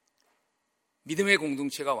 믿음의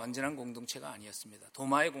공동체가 완전한 공동체가 아니었습니다.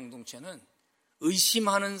 도마의 공동체는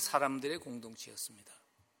의심하는 사람들의 공동체였습니다.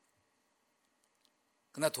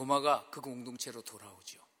 그러나 도마가 그 공동체로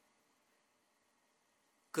돌아오죠.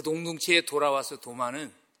 그 공동체에 돌아와서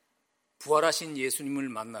도마는 부활하신 예수님을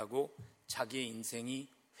만나고 자기의 인생이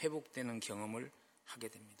회복되는 경험을 하게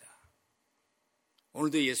됩니다.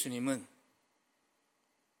 오늘도 예수님은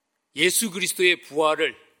예수 그리스도의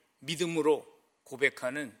부활을 믿음으로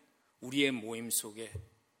고백하는 우리의 모임 속에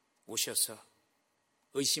오셔서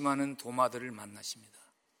의심하는 도마들을 만나십니다.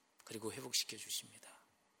 그리고 회복시켜 주십니다.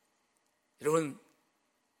 여러분,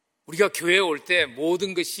 우리가 교회에 올 때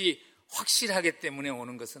모든 것이 확실하기 때문에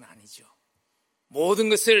오는 것은 아니죠. 모든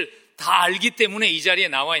것을 다 알기 때문에 이 자리에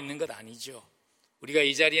나와 있는 것 아니죠. 우리가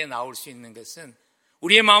이 자리에 나올 수 있는 것은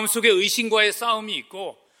우리의 마음속에 의심과의 싸움이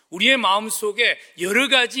있고 우리의 마음속에 여러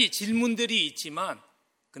가지 질문들이 있지만,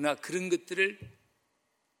 그러나 그런 것들을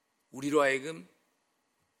우리로 하여금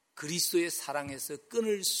그리스도의 사랑에서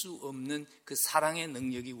끊을 수 없는 그 사랑의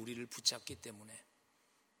능력이 우리를 붙잡기 때문에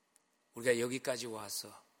우리가 여기까지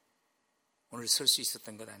와서 오늘 설 수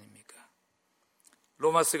있었던 것 아닙니까?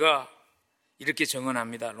 로마서가 이렇게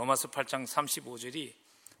정언합니다. 로마서 8장 35절이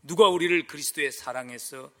누가 우리를 그리스도의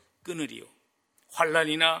사랑에서 끊으리요?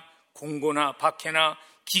 환난이나 공고나 박해나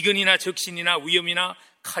기근이나 적신이나 위험이나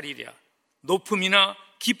칼이랴 높음이나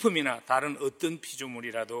깊음이나 다른 어떤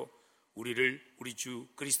피조물이라도 우리를 우리 주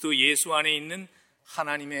그리스도 예수 안에 있는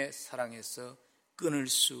하나님의 사랑에서 끊을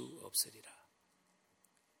수 없으리라.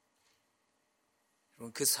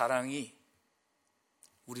 여러분, 그 사랑이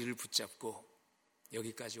우리를 붙잡고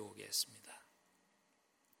여기까지 오게 했습니다.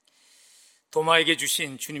 도마에게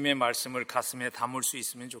주신 주님의 말씀을 가슴에 담을 수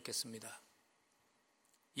있으면 좋겠습니다.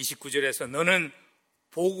 29절에서 너는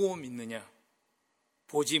보고 믿느냐?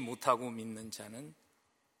 보지 못하고 믿는 자는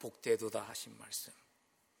복되도다 하신 말씀.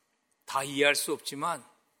 다 이해할 수 없지만,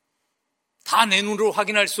 다 내 눈으로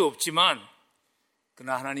확인할 수 없지만,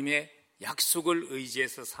 그러나 하나님의 약속을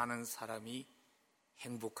의지해서 사는 사람이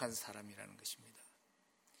행복한 사람이라는 것입니다.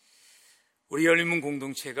 우리 열린문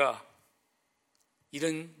공동체가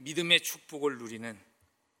이런 믿음의 축복을 누리는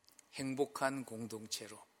행복한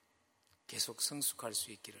공동체로 계속 성숙할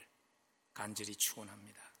수 있기를 간절히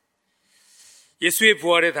축원합니다. 예수의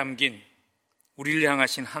부활에 담긴 우리를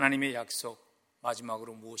향하신 하나님의 약속,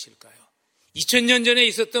 마지막으로 무엇일까요? 2000년 전에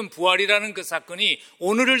있었던 부활이라는 그 사건이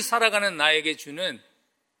오늘을 살아가는 나에게 주는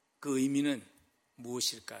그 의미는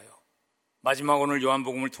무엇일까요? 마지막 오늘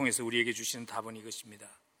요한복음을 통해서 우리에게 주시는 답은 이것입니다.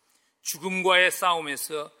 죽음과의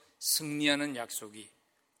싸움에서 승리하는 약속이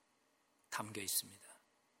담겨 있습니다.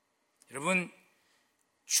 여러분,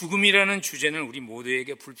 죽음이라는 주제는 우리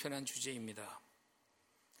모두에게 불편한 주제입니다.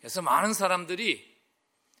 그래서 많은 사람들이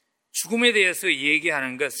죽음에 대해서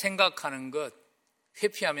얘기하는 것, 생각하는 것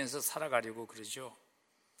회피하면서 살아가려고 그러죠.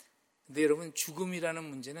 근데 여러분, 죽음이라는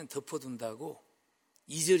문제는 덮어둔다고,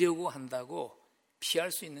 잊으려고 한다고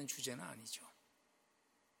피할 수 있는 주제는 아니죠.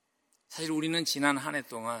 사실 우리는 지난 한 해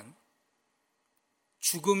동안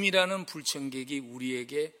죽음이라는 불청객이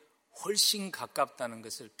우리에게 훨씬 가깝다는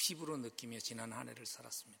것을 피부로 느끼며 지난 한 해를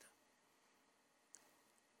살았습니다.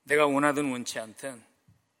 내가 원하든 원치 않든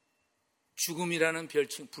죽음이라는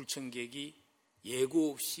불청객이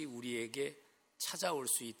예고 없이 우리에게 찾아올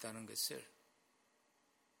수 있다는 것을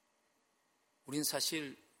우린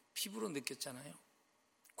사실 피부로 느꼈잖아요.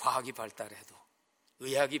 과학이 발달해도,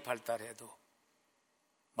 의학이 발달해도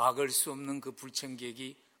막을 수 없는 그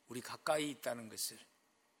불청객이 우리 가까이 있다는 것을,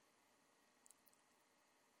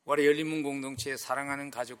 올해 열린문 공동체의 사랑하는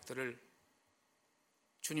가족들을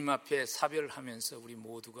주님 앞에 사별하면서 우리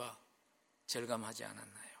모두가 절감하지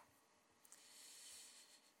않았나요?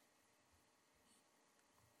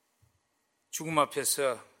 죽음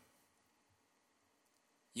앞에서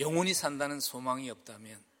영원히 산다는 소망이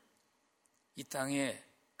없다면 이 땅에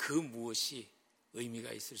그 무엇이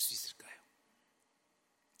의미가 있을 수 있을까요?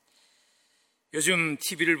 요즘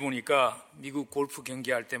TV를 보니까 미국 골프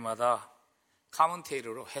경기할 때마다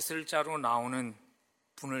카멘테이터로 해설자로 나오는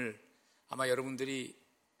분을 아마 여러분들이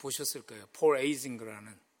보셨을 거예요. 폴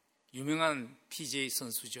에이징거라는 유명한 PGA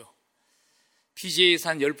선수죠. PGA에서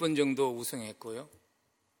한 10번 정도 우승했고요.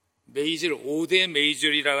 메이저, 5대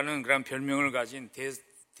메이저리라는 그런 별명을 가진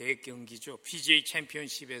대경기죠. PGA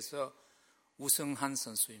챔피언십에서 우승한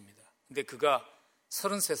선수입니다. 근데 그가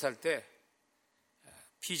 33살 때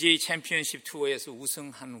PGA 챔피언십 투어에서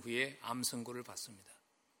우승한 후에 암 선고를 받습니다.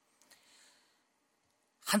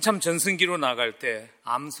 한참 전승기로 나갈 때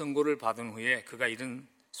암 선고를 받은 후에 그가 이런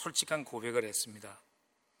솔직한 고백을 했습니다.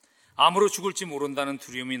 암으로 죽을지 모른다는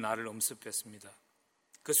두려움이 나를 엄습했습니다.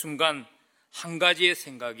 그 순간 한 가지의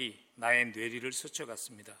생각이 나의 뇌리를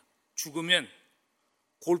스쳐갔습니다. 죽으면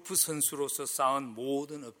골프 선수로서 쌓은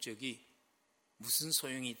모든 업적이 무슨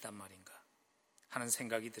소용이 있단 말인가 하는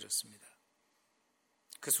생각이 들었습니다.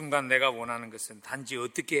 그 순간 내가 원하는 것은 단지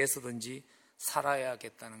어떻게 해서든지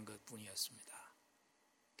살아야겠다는 것뿐이었습니다.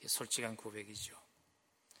 그게 솔직한 고백이죠.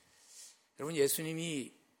 여러분,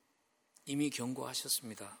 예수님이 이미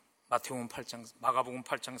경고하셨습니다. 마가복음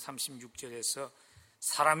 8장 36절에서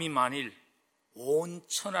사람이 만일 온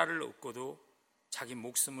천하를 얻고도 자기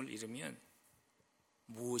목숨을 잃으면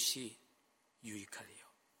무엇이 유익하리요?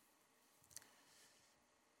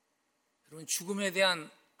 여러분, 죽음에 대한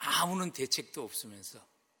아무런 대책도 없으면서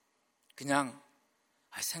그냥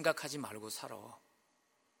생각하지 말고 살아,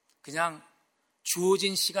 그냥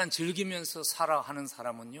주어진 시간 즐기면서 살아 하는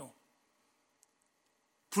사람은요,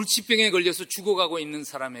 불치병에 걸려서 죽어가고 있는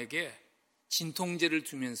사람에게 진통제를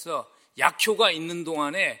주면서 약효가 있는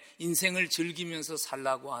동안에 인생을 즐기면서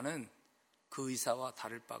살라고 하는 그 의사와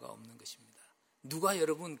다를 바가 없는 것입니다. 누가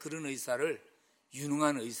여러분 그런 의사를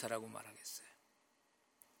유능한 의사라고 말하겠어요?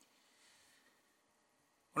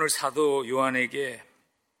 오늘 사도 요한에게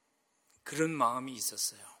그런 마음이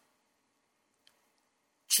있었어요.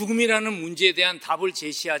 죽음이라는 문제에 대한 답을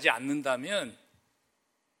제시하지 않는다면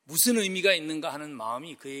무슨 의미가 있는가 하는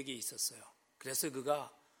마음이 그에게 있었어요. 그래서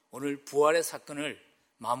그가 오늘 부활의 사건을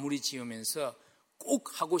마무리 지으면서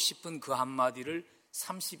꼭 하고 싶은 그 한마디를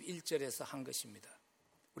 31절에서 한 것입니다.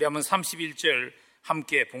 우리 한번 31절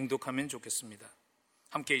함께 봉독하면 좋겠습니다.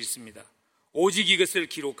 함께 읽습니다. 오직 이것을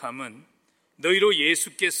기록함은 너희로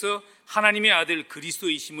예수께서 하나님의 아들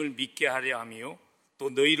그리스도이심을 믿게 하려 하며 또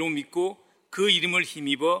너희로 믿고 그 이름을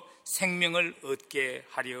힘입어 생명을 얻게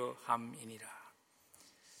하려 함이니라.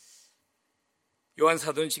 요한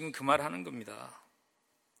사도는 지금 그 말 하는 겁니다.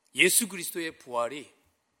 예수 그리스도의 부활이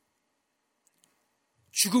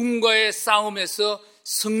죽음과의 싸움에서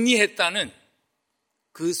승리했다는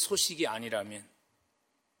그 소식이 아니라면,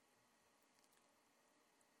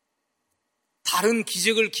 다른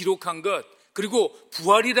기적을 기록한 것, 그리고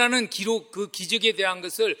부활이라는 기록, 그 기적에 대한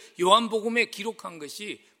것을 요한복음에 기록한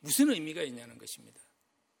것이 무슨 의미가 있냐는 것입니다.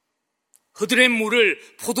 흐드렛 물을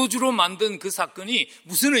포도주로 만든 그 사건이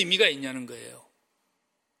무슨 의미가 있냐는 거예요.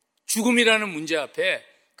 죽음이라는 문제 앞에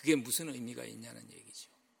그게 무슨 의미가 있냐는 얘기죠.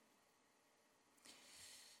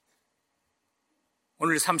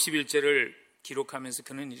 오늘 31절을 기록하면서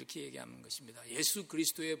그는 이렇게 얘기하는 것입니다. 예수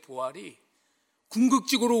그리스도의 부활이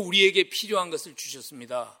궁극적으로 우리에게 필요한 것을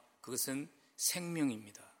주셨습니다. 그것은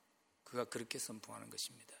생명입니다. 그가 그렇게 선포하는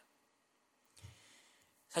것입니다.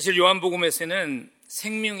 사실 요한복음에서는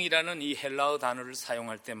생명이라는 이 헬라어 단어를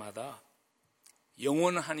사용할 때마다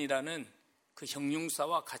영원한이라는 그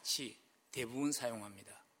형용사와 같이 대부분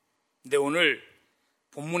사용합니다. 근데 오늘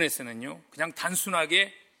본문에서는요, 그냥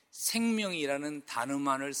단순하게 생명이라는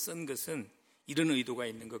단어만을 쓴 것은 이런 의도가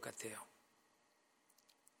있는 것 같아요.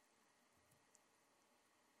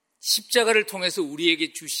 십자가를 통해서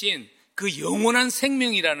우리에게 주신 그 영원한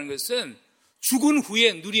생명이라는 것은 죽은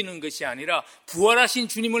후에 누리는 것이 아니라 부활하신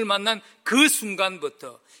주님을 만난 그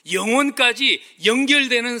순간부터 영원까지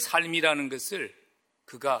연결되는 삶이라는 것을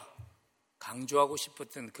그가 강조하고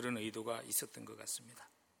싶었던 그런 의도가 있었던 것 같습니다.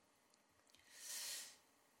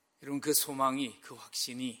 여러분, 그 소망이, 그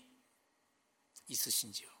확신이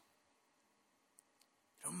있으신지요?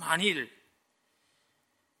 여러분, 만일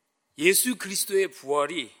예수 그리스도의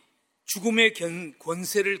부활이 죽음의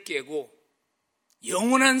권세를 깨고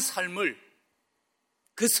영원한 삶을,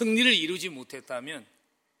 그 승리를 이루지 못했다면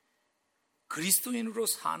그리스도인으로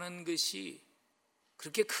사는 것이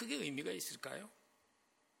그렇게 크게 의미가 있을까요?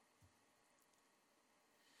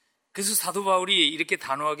 그래서 사도 바울이 이렇게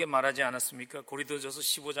단호하게 말하지 않았습니까? 고린도전서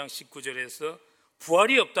 15장 19절에서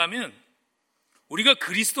부활이 없다면, 우리가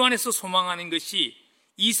그리스도 안에서 소망하는 것이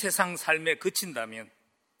이 세상 삶에 그친다면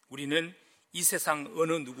우리는 이 세상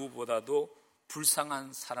어느 누구보다도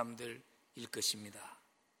불쌍한 사람들일 것입니다.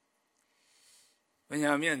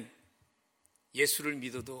 왜냐하면 예수를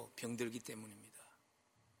믿어도 병들기 때문입니다.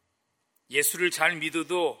 예수를 잘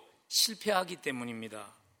믿어도 실패하기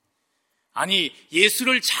때문입니다. 아니,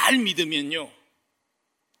 예수를 잘 믿으면요,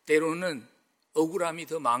 때로는 억울함이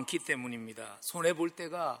더 많기 때문입니다. 손해볼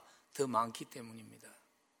때가 더 많기 때문입니다.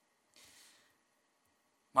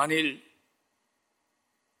 만일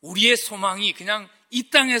우리의 소망이 그냥 이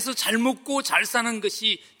땅에서 잘 먹고 잘 사는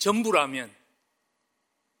것이 전부라면,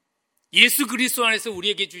 예수 그리스도 안에서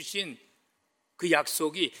우리에게 주신 그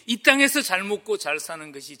약속이 이 땅에서 잘 먹고 잘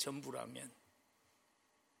사는 것이 전부라면,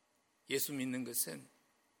 예수 믿는 것은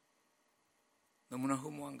너무나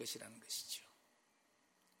허무한 것이라는 것이죠.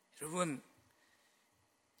 여러분,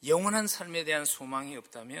 영원한 삶에 대한 소망이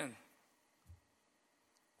없다면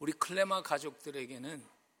우리 클레마 가족들에게는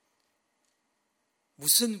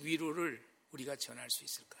무슨 위로를 우리가 전할 수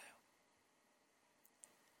있을까요?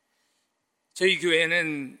 저희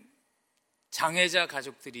교회는 장애자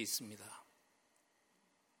가족들이 있습니다.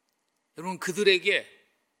 여러분, 그들에게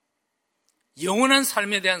영원한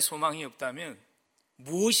삶에 대한 소망이 없다면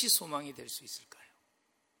무엇이 소망이 될 수 있을까요?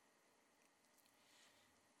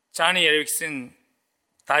 자니 에릭슨,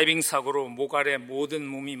 다이빙 사고로 목 아래 모든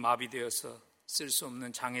몸이 마비되어서 쓸 수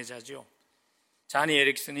없는 장애자죠. 자니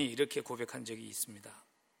에릭슨이 이렇게 고백한 적이 있습니다.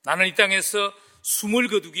 나는 이 땅에서 숨을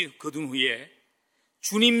거둔 후에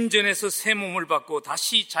주님 전에서 새 몸을 받고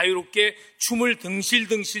다시 자유롭게 춤을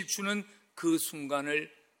덩실덩실 추는 그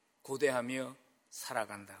순간을 고대하며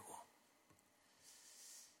살아간다고.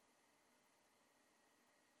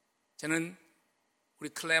 저는 우리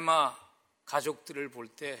클레마 가족들을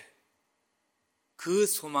볼 때 그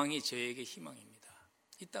소망이 저에게 희망입니다.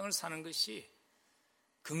 이 땅을 사는 것이,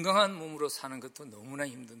 건강한 몸으로 사는 것도 너무나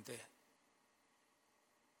힘든데,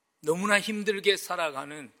 너무나 힘들게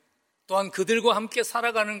살아가는, 또한 그들과 함께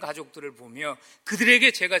살아가는 가족들을 보며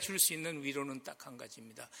그들에게 제가 줄 수 있는 위로는 딱 한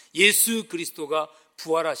가지입니다. 예수 그리스도가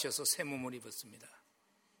부활하셔서 새 몸을 입었습니다.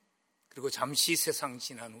 그리고 잠시 세상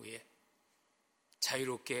지난 후에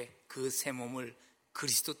자유롭게 그 새 몸을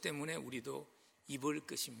그리스도 때문에 우리도 입을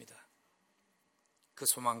것입니다. 그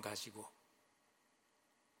소망 가지고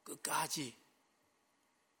끝까지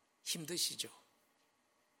힘드시죠?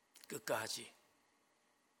 끝까지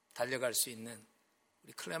달려갈 수 있는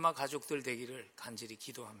우리 클레마 가족들 되기를 간절히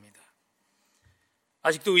기도합니다.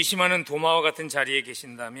 아직도 의심하는 도마와 같은 자리에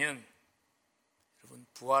계신다면 여러분,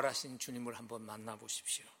 부활하신 주님을 한번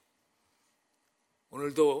만나보십시오.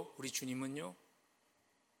 오늘도 우리 주님은요,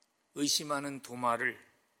 의심하는 도마를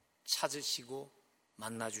찾으시고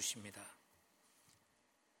만나주십니다.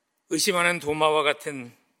 의심하는 도마와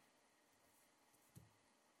같은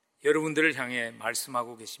여러분들을 향해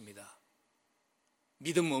말씀하고 계십니다.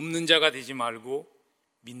 믿음 없는 자가 되지 말고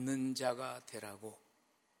믿는 자가 되라고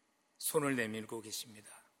손을 내밀고 계십니다.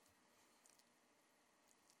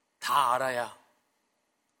 다 알아야,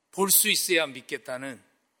 볼 수 있어야 믿겠다는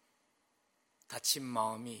닫힌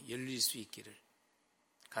마음이 열릴 수 있기를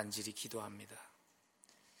간절히 기도합니다.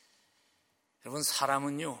 여러분,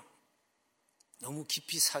 사람은요, 너무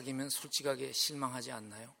깊이 사귀면 솔직하게 실망하지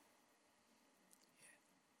않나요?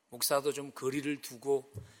 목사도 좀 거리를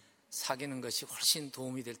두고 사귀는 것이 훨씬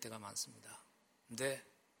도움이 될 때가 많습니다. 근데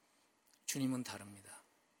주님은 다릅니다.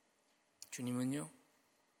 주님은요,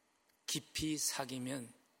 깊이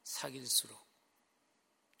사귀면 사귈수록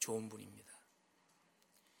좋은 분입니다.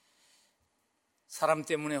 사람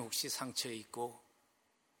때문에 혹시 상처에 있고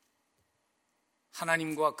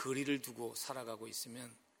하나님과 거리를 두고 살아가고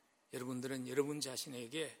있으면 여러분들은 여러분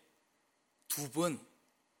자신에게 두 번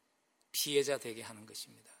피해자 되게 하는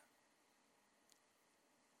것입니다.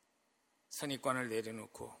 선입관을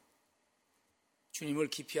내려놓고 주님을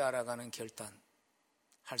깊이 알아가는 결단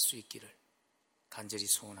할 수 있기를 간절히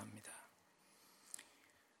소원합니다.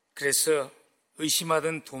 그래서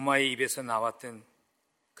의심하던 도마의 입에서 나왔던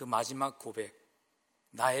그 마지막 고백,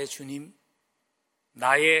 나의 주님,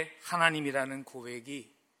 나의 하나님이라는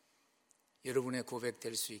고백이 여러분의 고백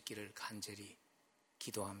될 수 있기를 간절히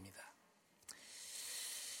기도합니다.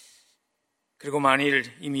 그리고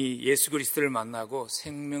만일 이미 예수 그리스도를 만나고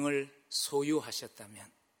생명을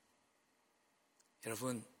소유하셨다면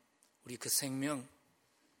여러분, 우리 그 생명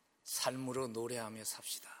삶으로 노래하며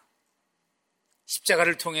삽시다.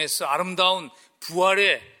 십자가를 통해서 아름다운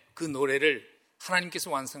부활의 그 노래를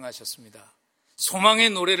하나님께서 완성하셨습니다.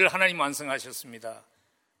 소망의 노래를 하나님 완성하셨습니다.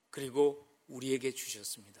 그리고 우리에게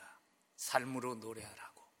주셨습니다. 삶으로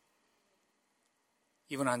노래하라고.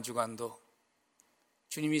 이번 한 주간도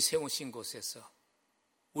주님이 세우신 곳에서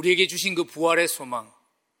우리에게 주신 그 부활의 소망,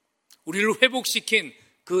 우리를 회복시킨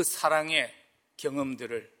그 사랑의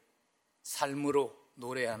경험들을 삶으로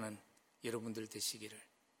노래하는 여러분들 되시기를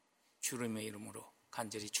주님의 이름으로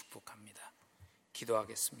간절히 축복합니다.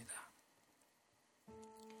 기도하겠습니다.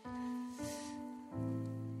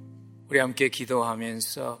 우리 함께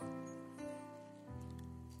기도하면서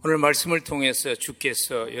오늘 말씀을 통해서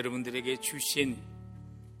주께서 여러분들에게 주신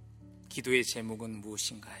기도의 제목은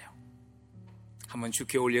무엇인가요? 한번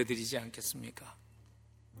주께 올려드리지 않겠습니까?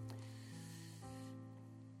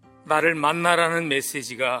 나를 만나라는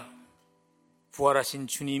메시지가 부활하신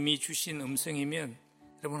주님이 주신 음성이면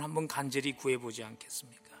여러분 한번 간절히 구해보지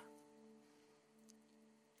않겠습니까?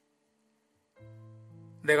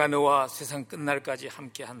 내가 너와 세상 끝날까지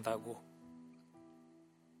함께 한다고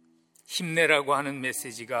힘내라고 하는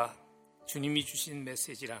메시지가 주님이 주신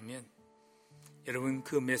메시지라면 여러분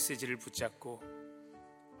그 메시지를 붙잡고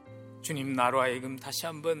주님, 나로 하여금 다시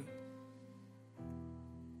한번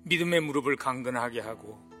믿음의 무릎을 강건하게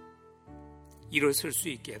하고 일어설 수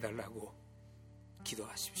있게 해달라고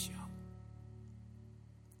기도하십시오.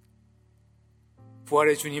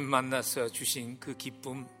 부활의 주님 만나서 주신 그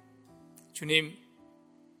기쁨, 주님,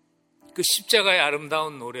 그 십자가의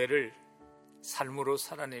아름다운 노래를 삶으로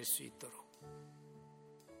살아낼 수 있도록,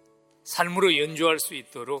 삶으로 연주할 수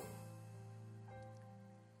있도록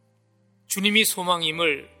주님이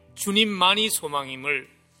소망임을, 주님만이 소망임을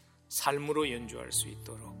삶으로 연주할 수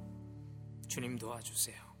있도록 주님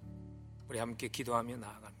도와주세요. 우리 함께 기도하며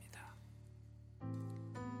나아갑니다.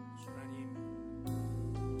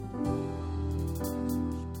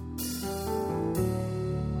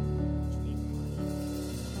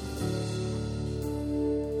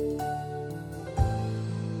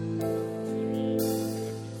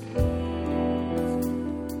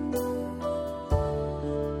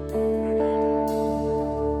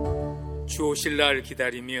 주 오실 날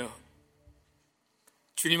기다리며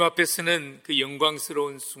주님 앞에 서는 그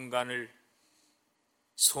영광스러운 순간을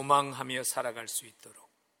소망하며 살아갈 수 있도록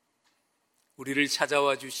우리를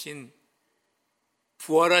찾아와 주신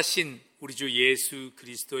부활하신 우리 주 예수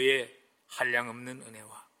그리스도의 한량없는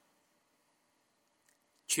은혜와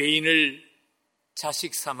죄인을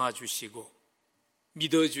자식 삼아 주시고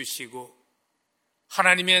믿어 주시고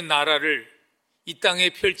하나님의 나라를 이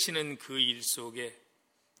땅에 펼치는 그 일 속에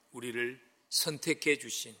우리를 선택해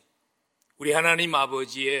주신 우리 하나님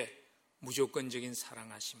아버지의 무조건적인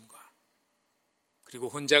사랑하심과 그리고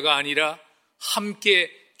혼자가 아니라 함께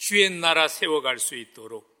주의 나라 세워갈 수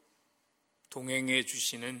있도록 동행해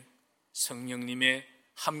주시는 성령님의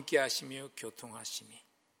함께 하시며 교통하심이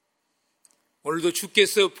오늘도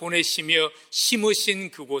주께서 보내시며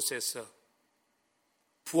심으신 그곳에서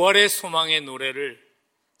부활의 소망의 노래를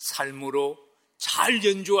삶으로 잘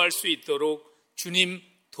연주할 수 있도록 주님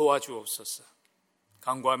도와주옵소서.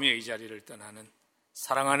 간구하며 이 자리를 떠나는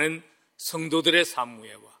사랑하는 성도들의 삶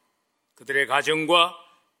위에와 그들의 가정과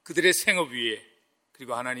그들의 생업 위에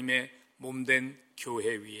그리고 하나님의 몸된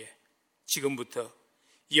교회 위에 지금부터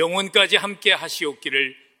영원까지 함께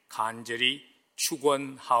하시옵기를 간절히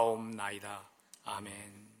축원하옵나이다.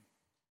 아멘.